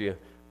give it to you.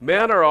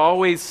 Men are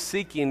always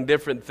seeking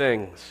different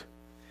things.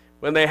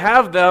 When they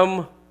have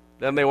them,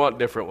 then they want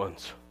different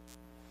ones.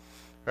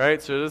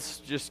 Right? So this is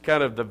just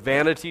kind of the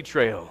vanity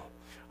trail.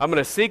 I'm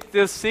going to seek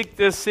this,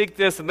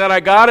 and then I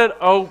got it.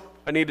 Oh,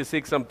 I need to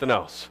seek something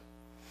else.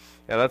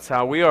 Yeah, that's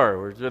how we are.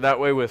 We're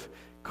that way with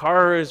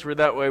cars. We're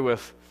that way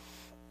with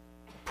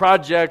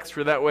projects.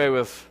 We're that way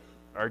with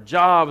our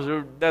jobs.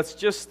 That's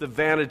just the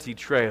vanity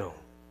trail.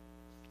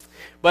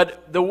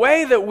 But the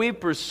way that we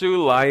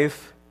pursue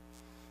life,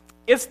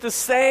 it's the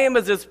same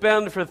as it's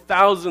been for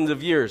thousands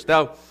of years.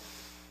 Now,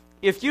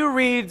 if you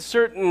read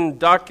certain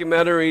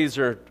documentaries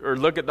or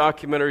look at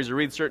documentaries or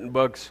read certain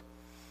books,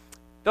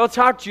 they'll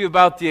talk to you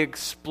about the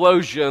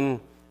explosion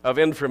of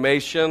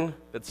information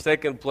that's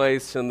taken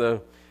place in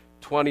the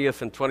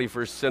 20th and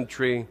 21st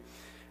century.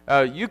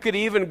 You could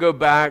even go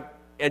back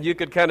and you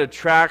could kind of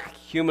track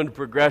human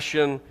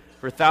progression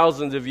for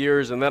thousands of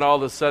years, and then all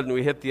of a sudden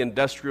we hit the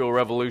Industrial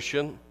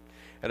Revolution,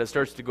 and it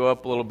starts to go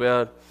up a little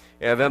bit.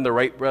 And then the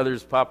Wright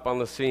brothers pop on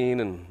the scene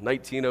in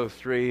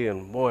 1903,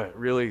 and boy, it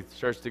really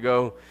starts to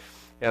go.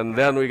 And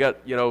then we got,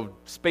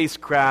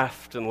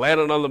 spacecraft and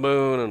landing on the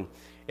moon,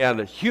 and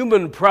the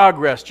human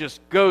progress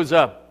just goes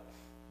up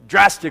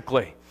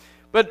drastically.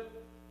 But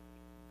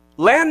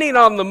landing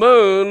on the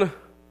moon,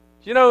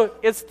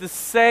 it's the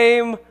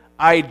same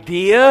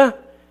idea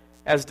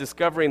as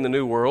discovering the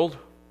New World,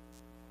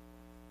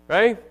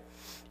 right?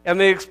 And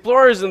the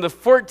explorers in the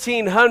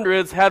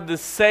 1400s had the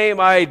same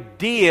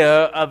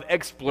idea of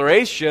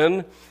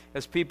exploration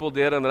as people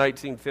did in the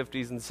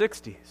 1950s and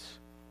 60s.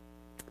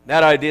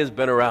 That idea has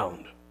been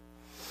around.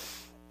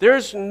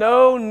 There's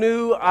no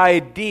new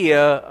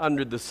idea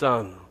under the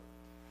sun.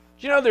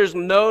 There's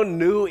no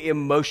new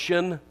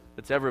emotion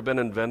that's ever been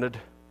invented.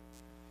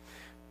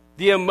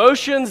 The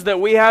emotions that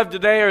we have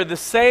today are the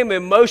same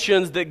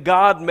emotions that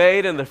God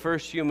made in the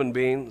first human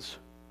beings.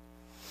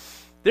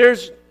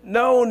 There's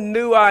no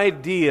new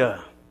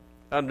idea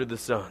under the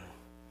sun.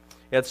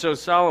 And so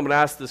Solomon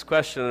asked this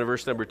question in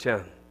verse number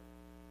 10.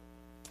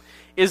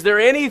 Is there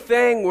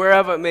anything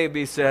whereof it may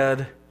be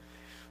said,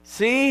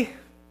 see,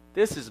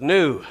 this is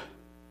new.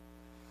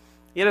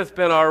 It hath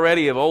been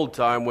already of old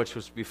time, which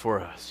was before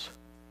us.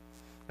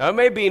 Now it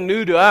may be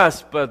new to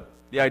us, but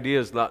the idea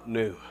is not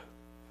new.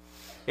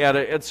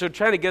 And so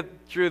trying to get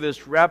through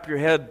this, wrap your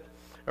head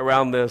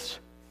around this.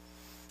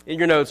 In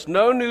your notes,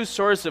 no new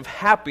source of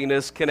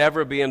happiness can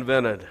ever be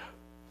invented,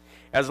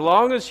 as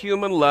long as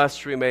human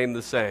lusts remain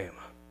the same.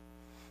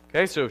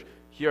 Okay, so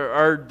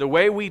the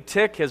way we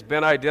tick has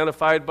been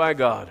identified by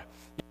God.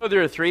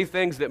 There are three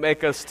things that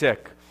make us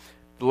tick: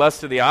 the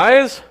lust of the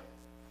eyes,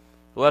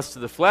 the lust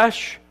of the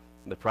flesh,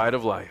 and the pride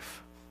of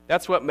life.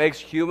 That's what makes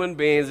human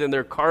beings in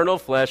their carnal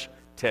flesh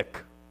tick.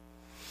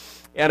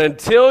 And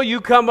until you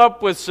come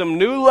up with some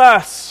new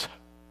lusts,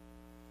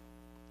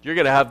 you're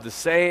going to have the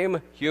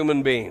same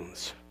human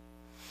beings.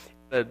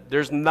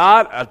 There's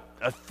not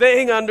a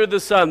thing under the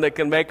sun that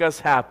can make us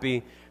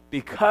happy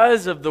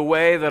because of the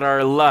way that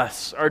our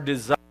lusts, our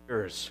desires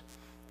years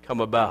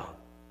come about.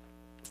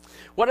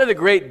 One of the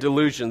great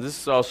delusions,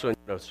 this is also in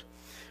your notes,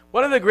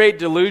 one of the great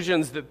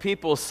delusions that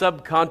people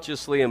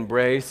subconsciously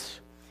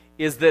embrace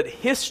is that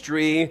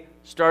history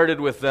started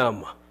with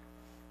them,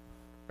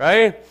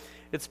 right?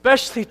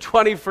 Especially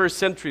 21st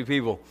century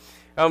people.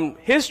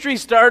 History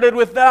started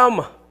with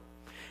them.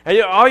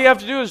 And all you have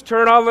to do is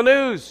turn on the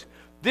news.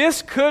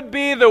 This could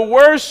be the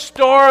worst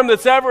storm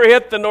that's ever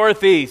hit the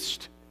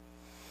Northeast.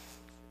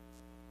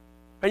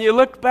 And you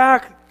look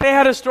back, they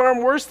had a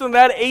storm worse than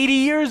that 80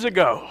 years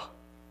ago.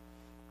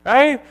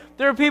 Right?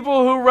 There are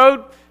people who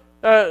wrote,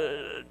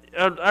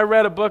 I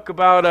read a book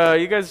about,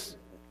 you guys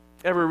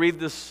ever read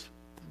this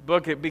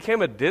book? It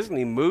became a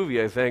Disney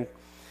movie, I think.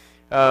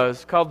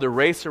 It's called The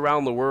Race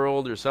Around the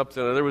World or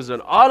something. And there was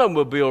an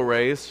automobile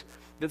race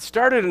that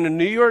started in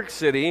New York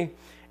City,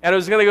 and it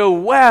was going to go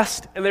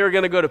west, and they were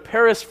going to go to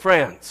Paris,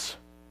 France.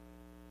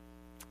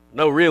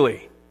 No,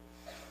 really.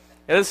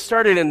 And it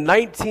started in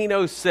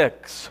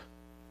 1906.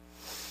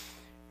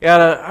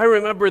 And I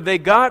remember they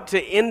got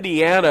to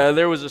Indiana.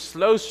 There was a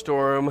snow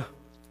storm.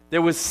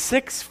 There was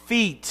 6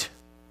 feet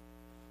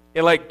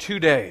in like 2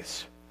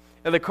 days.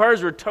 And the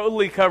cars were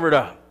totally covered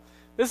up.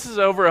 This is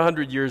over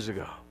 100 years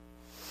ago.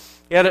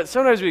 And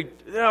sometimes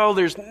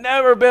there's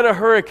never been a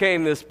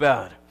hurricane this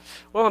bad.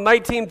 Well, in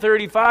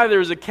 1935, there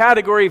was a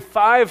Category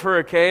 5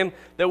 hurricane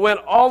that went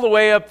all the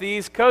way up the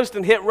East Coast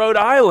and hit Rhode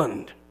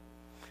Island.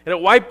 And it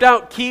wiped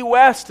out Key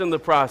West in the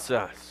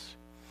process.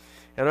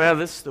 And man,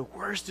 this is the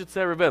worst it's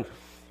ever been.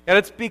 And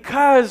it's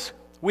because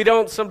we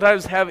don't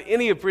sometimes have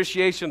any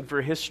appreciation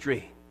for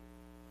history.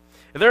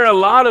 There are a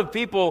lot of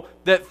people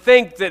that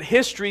think that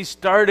history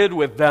started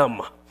with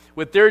them,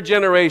 with their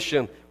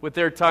generation, with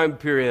their time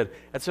period.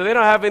 And so they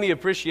don't have any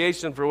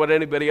appreciation for what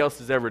anybody else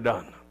has ever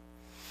done.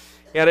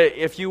 And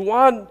if you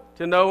want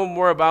to know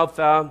more about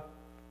that,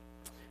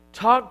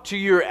 talk to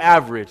your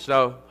average.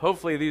 Now,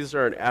 hopefully these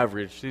aren't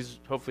average. These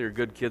hopefully are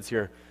good kids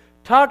here.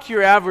 Talk to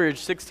your average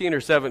 16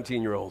 or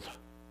 17-year-old.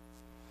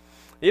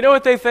 You know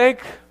what they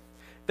think?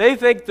 They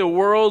think the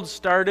world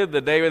started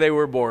the day they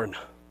were born.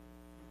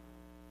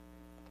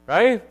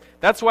 Right?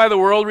 That's why the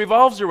world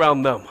revolves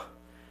around them.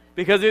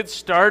 Because it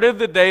started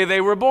the day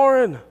they were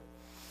born.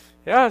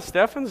 Yeah,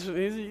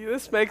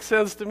 this makes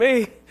sense to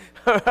me.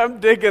 I'm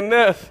digging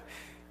this.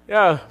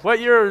 Yeah, what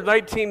year?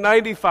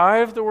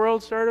 1995 the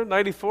world started?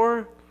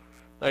 94?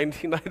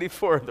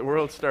 1994 the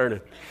world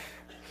started.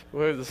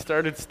 When it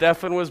started,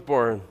 Stephen was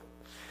born.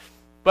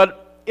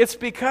 But it's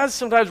because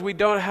sometimes we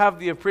don't have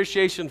the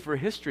appreciation for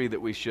history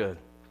that we should.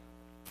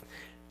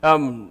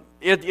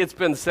 It's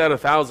been said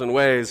 1,000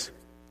 ways.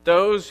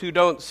 Those who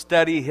don't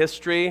study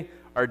history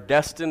are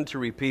destined to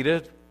repeat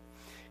it.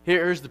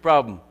 Here's the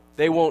problem.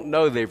 They won't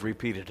know they've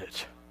repeated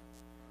it.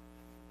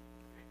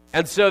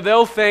 And so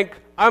they'll think,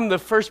 I'm the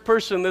first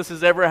person this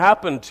has ever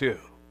happened to.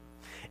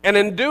 And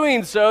in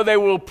doing so, they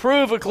will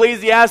prove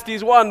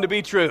Ecclesiastes 1 to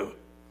be true.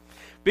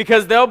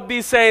 Because they'll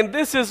be saying,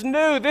 this is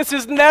new. This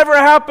has never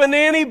happened to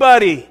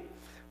anybody.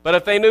 But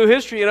if they knew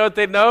history, you know what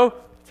they'd know?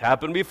 It's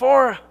happened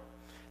before.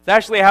 It's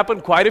actually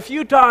happened quite a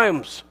few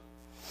times.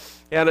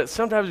 And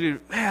sometimes you,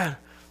 man,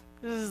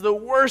 this is the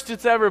worst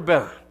it's ever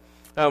been.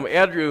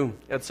 Andrew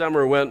and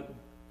Summer went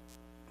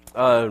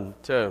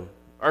to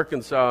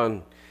Arkansas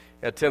and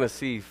at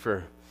Tennessee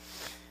for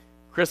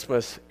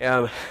Christmas,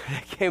 and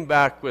they came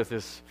back with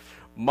this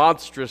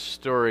monstrous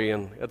story,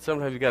 and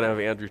sometimes you got to have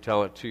Andrew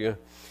tell it to you.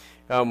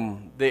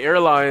 The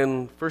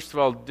airline, first of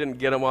all, didn't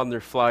get them on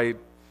their flight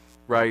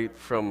right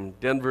from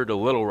Denver to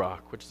Little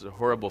Rock, which is a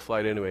horrible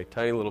flight anyway,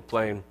 tiny little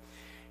plane.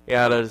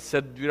 And it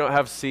said, we don't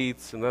have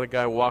seats, and then a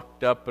guy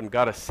walked up and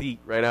got a seat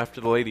right after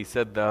the lady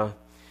said that.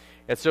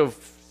 And so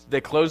they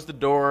closed the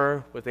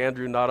door with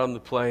Andrew not on the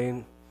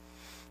plane,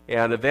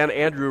 and then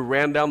Andrew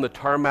ran down the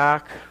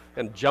tarmac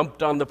and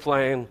jumped on the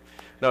plane.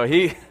 No,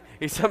 he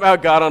somehow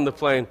got on the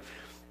plane.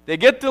 They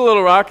get to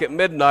Little Rock at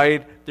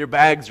midnight. Their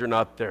bags are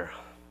not there.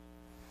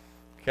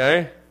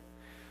 Okay?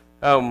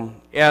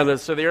 And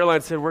so the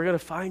airline said, we're going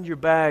to find your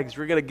bags.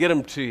 We're going to get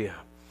them to you.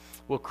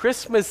 Well,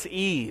 Christmas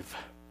Eve,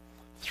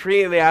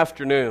 3 in the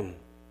afternoon,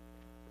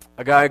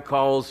 a guy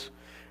calls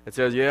and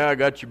says, yeah, I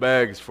got your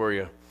bags for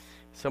you.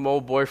 Some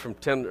old boy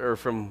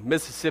from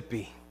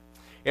Mississippi.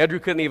 Andrew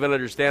couldn't even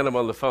understand him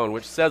on the phone,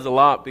 which says a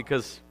lot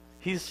because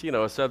he's,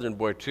 a Southern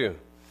boy too.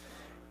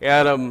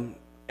 And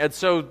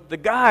so the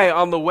guy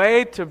on the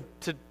way to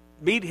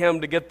meet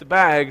him to get the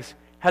bags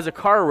has a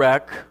car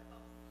wreck,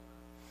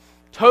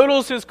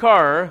 totals his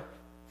car,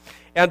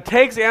 and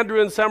takes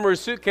Andrew and Summer's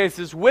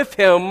suitcases with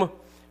him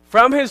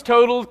from his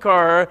totaled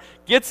car,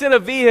 gets in a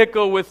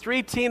vehicle with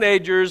 3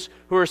 teenagers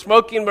who are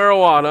smoking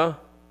marijuana.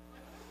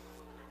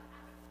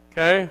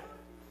 Okay?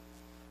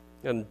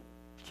 And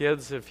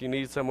kids, if you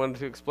need someone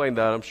to explain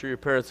that, I'm sure your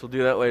parents will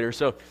do that later.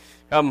 So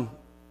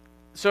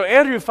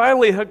Andrew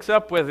finally hooks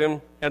up with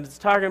him and is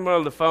talking to him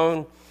on the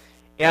phone.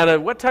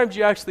 And what time did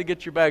you actually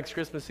get your bags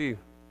Christmas Eve?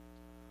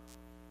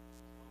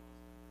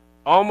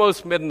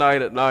 Almost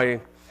midnight at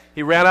night.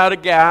 He ran out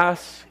of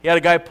gas. He had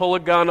a guy pull a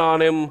gun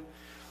on him.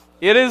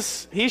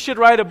 He should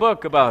write a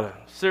book about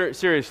it,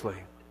 seriously.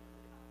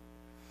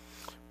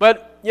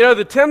 But,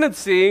 the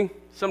tendency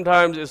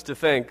sometimes is to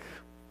think,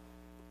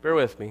 bear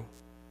with me,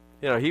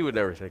 he would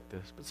never think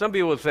this, but some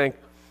people would think,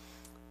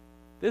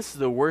 this is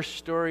the worst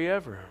story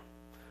ever.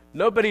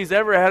 Nobody's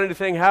ever had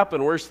anything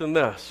happen worse than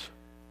this.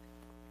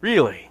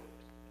 Really?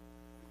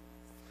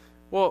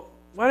 Well,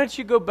 why don't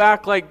you go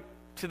back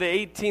to the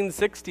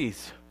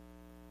 1860s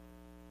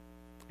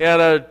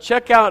and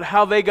check out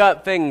how they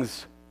got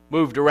things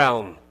moved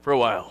around for a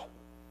while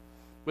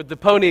with the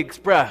Pony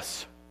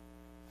Express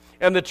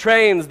and the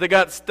trains that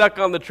got stuck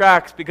on the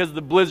tracks because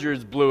the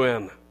blizzards blew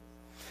in.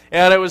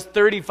 And it was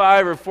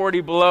 35 or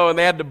 40 below, and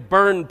they had to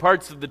burn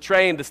parts of the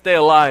train to stay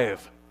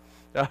alive.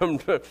 I'm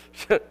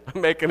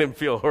making him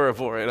feel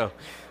horrible right now.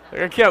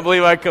 I can't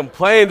believe I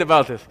complained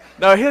about this.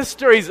 Now, his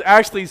story is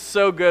actually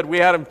so good, we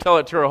had him tell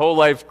it to our whole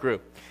life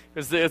group.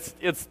 Because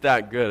it's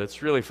that good.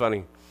 It's really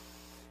funny.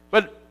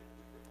 But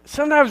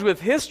sometimes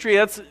with history,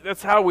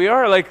 that's how we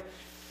are.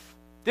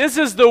 This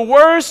is the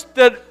worst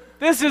that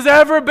this has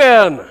ever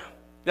been.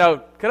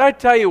 Now, can I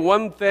tell you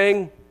one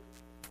thing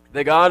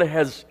that God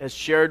has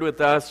shared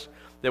with us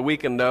that we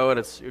can know, and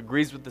it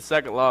agrees with the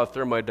second law of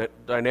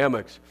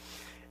thermodynamics.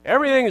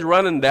 Everything's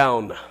running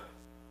down.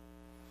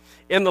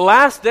 In the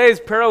last days,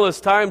 perilous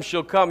times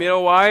shall come. You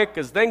know why?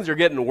 Because things are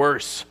getting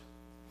worse.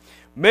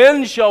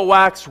 Men shall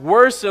wax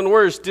worse and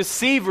worse.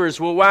 Deceivers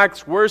will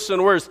wax worse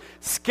and worse.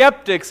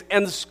 Skeptics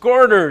and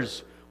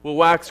scorners will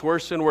wax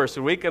worse and worse.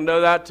 And we can know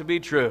that to be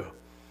true.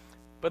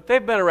 But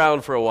they've been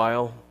around for a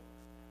while.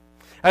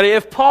 And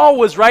if Paul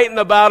was writing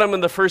about them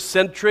in the first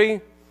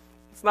century,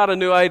 it's not a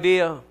new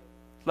idea.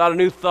 It's not a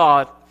new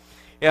thought.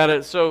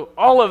 And so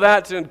all of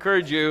that to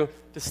encourage you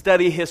to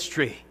study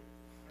history.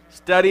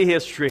 Study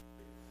history.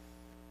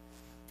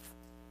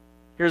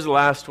 Here's the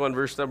last one,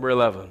 verse number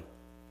 11.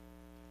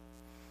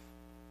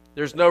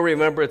 There's no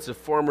remembrance of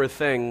former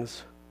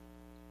things.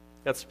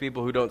 That's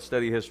people who don't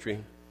study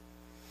history.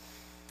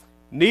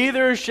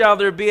 Neither shall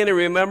there be any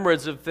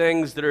remembrance of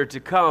things that are to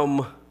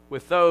come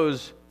with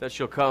those that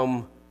shall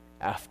come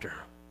after.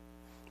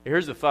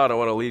 Here's the thought I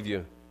want to leave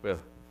you with.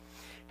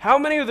 How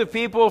many of the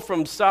people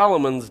from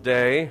Solomon's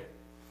day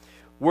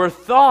were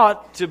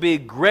thought to be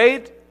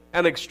great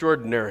and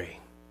extraordinary?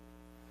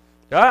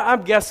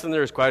 I'm guessing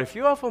there's quite a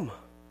few of them.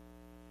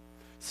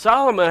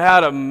 Solomon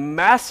had a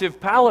massive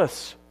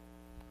palace.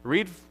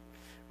 Read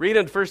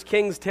in 1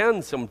 Kings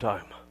 10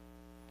 sometime,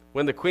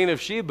 when the Queen of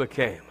Sheba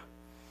came.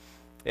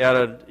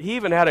 He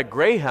even had a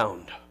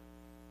greyhound.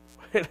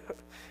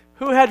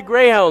 Who had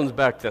greyhounds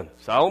back then?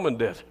 Solomon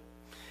did.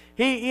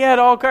 He had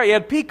all kinds. He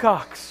had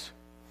peacocks.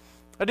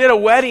 I did a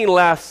wedding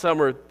last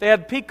summer. They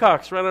had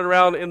peacocks running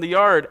around in the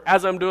yard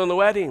as I'm doing the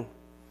wedding.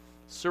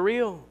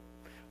 Surreal.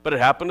 But it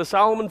happened to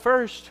Solomon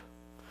first.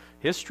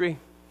 History.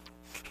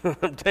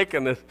 I'm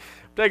taking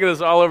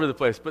this all over the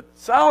place. But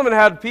Solomon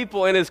had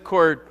people in his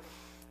court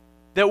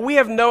that we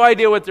have no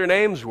idea what their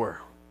names were.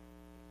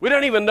 We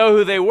don't even know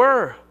who they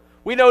were.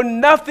 We know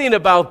nothing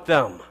about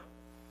them.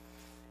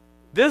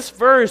 This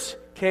verse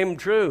came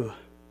true.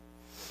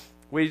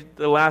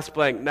 The last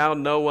blank, now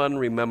no one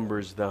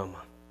remembers them.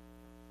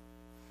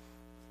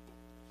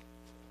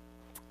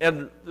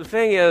 And the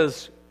thing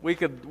is, we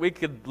could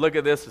look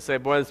at this and say,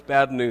 boy, it's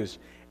bad news.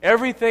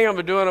 Everything I've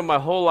been doing in my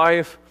whole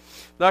life,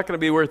 not going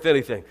to be worth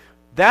anything.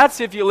 That's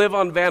if you live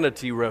on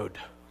Vanity Road.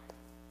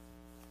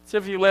 That's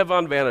if you live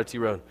on Vanity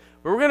Road.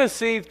 But we're going to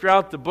see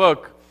throughout the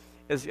book,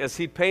 as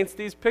he paints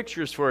these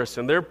pictures for us,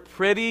 and they're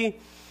pretty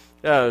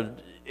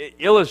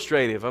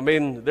illustrative. I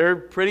mean, they're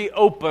pretty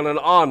open and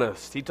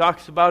honest. He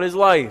talks about his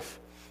life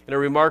in a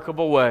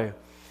remarkable way.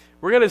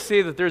 We're going to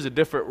see that there's a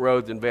different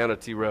road than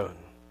Vanity Road.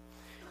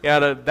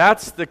 And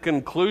that's the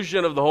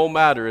conclusion of the whole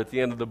matter at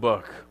the end of the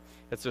book.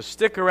 And so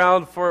stick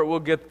around for it. We'll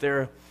get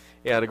there.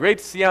 Yeah, great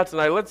to see you out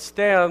tonight. Let's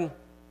stand.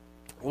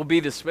 We'll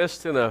be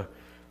dismissed in a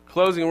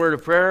closing word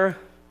of prayer.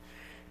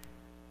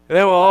 And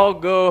then we'll all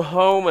go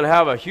home and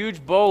have a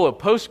huge bowl of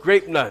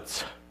post-grape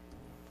nuts.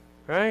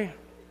 Right?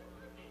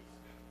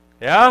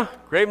 Yeah?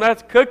 Grape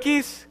nuts,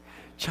 cookies,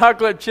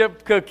 chocolate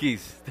chip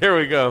cookies. There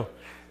we go.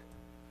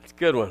 It's a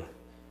good one.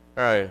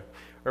 All right.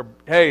 Or,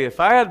 hey, if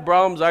I had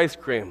Brahms ice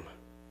cream.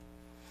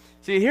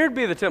 See, here'd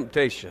be the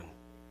temptation.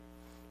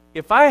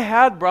 If I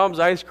had Brahms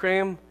ice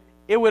cream,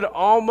 it would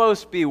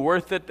almost be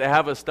worth it to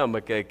have a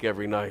stomachache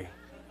every night.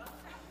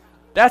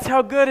 That's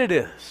how good it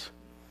is.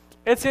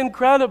 It's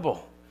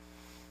incredible.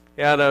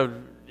 And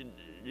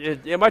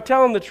am I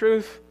telling the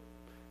truth?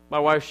 My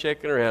wife's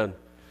shaking her head.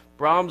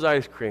 Brahms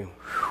ice cream.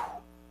 Whew.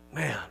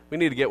 Man, we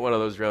need to get one of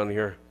those around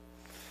here.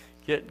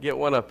 Get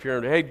one up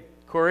here. Hey,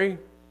 Corey,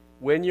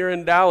 when you're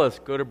in Dallas,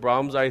 go to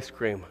Brahms ice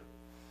cream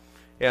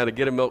and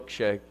get a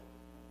milkshake.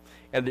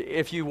 And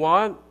if you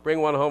want,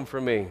 bring one home for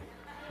me.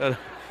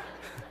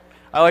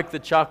 I like the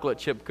chocolate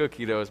chip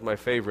cookie, though, is my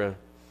favorite.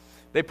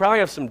 They probably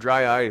have some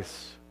dry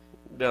ice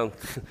down.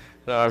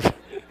 No,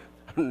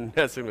 I'm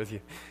messing with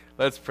you.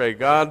 Let's pray.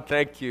 God,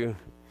 thank you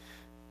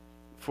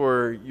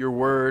for your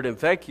word, and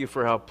thank you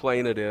for how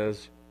plain it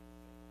is.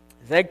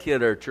 Thank you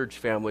that our church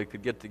family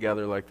could get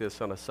together like this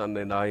on a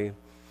Sunday night.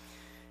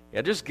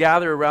 Yeah, just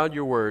gather around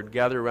your word,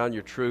 gather around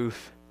your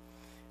truth.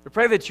 We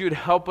pray that you'd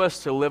help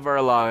us to live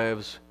our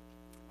lives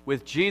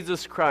with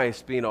Jesus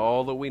Christ being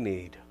all that we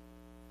need.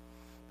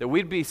 That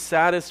we'd be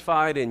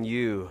satisfied in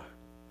you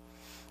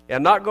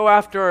and not go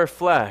after our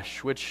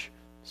flesh, which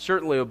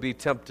certainly will be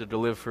tempted to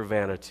live for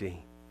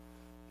vanity.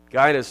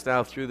 Guide us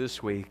now through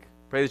this week.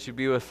 Pray that you'd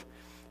be with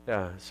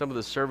some of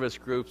the service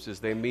groups as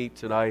they meet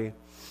tonight.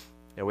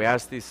 And we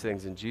ask these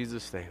things in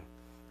Jesus' name.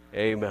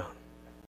 Amen.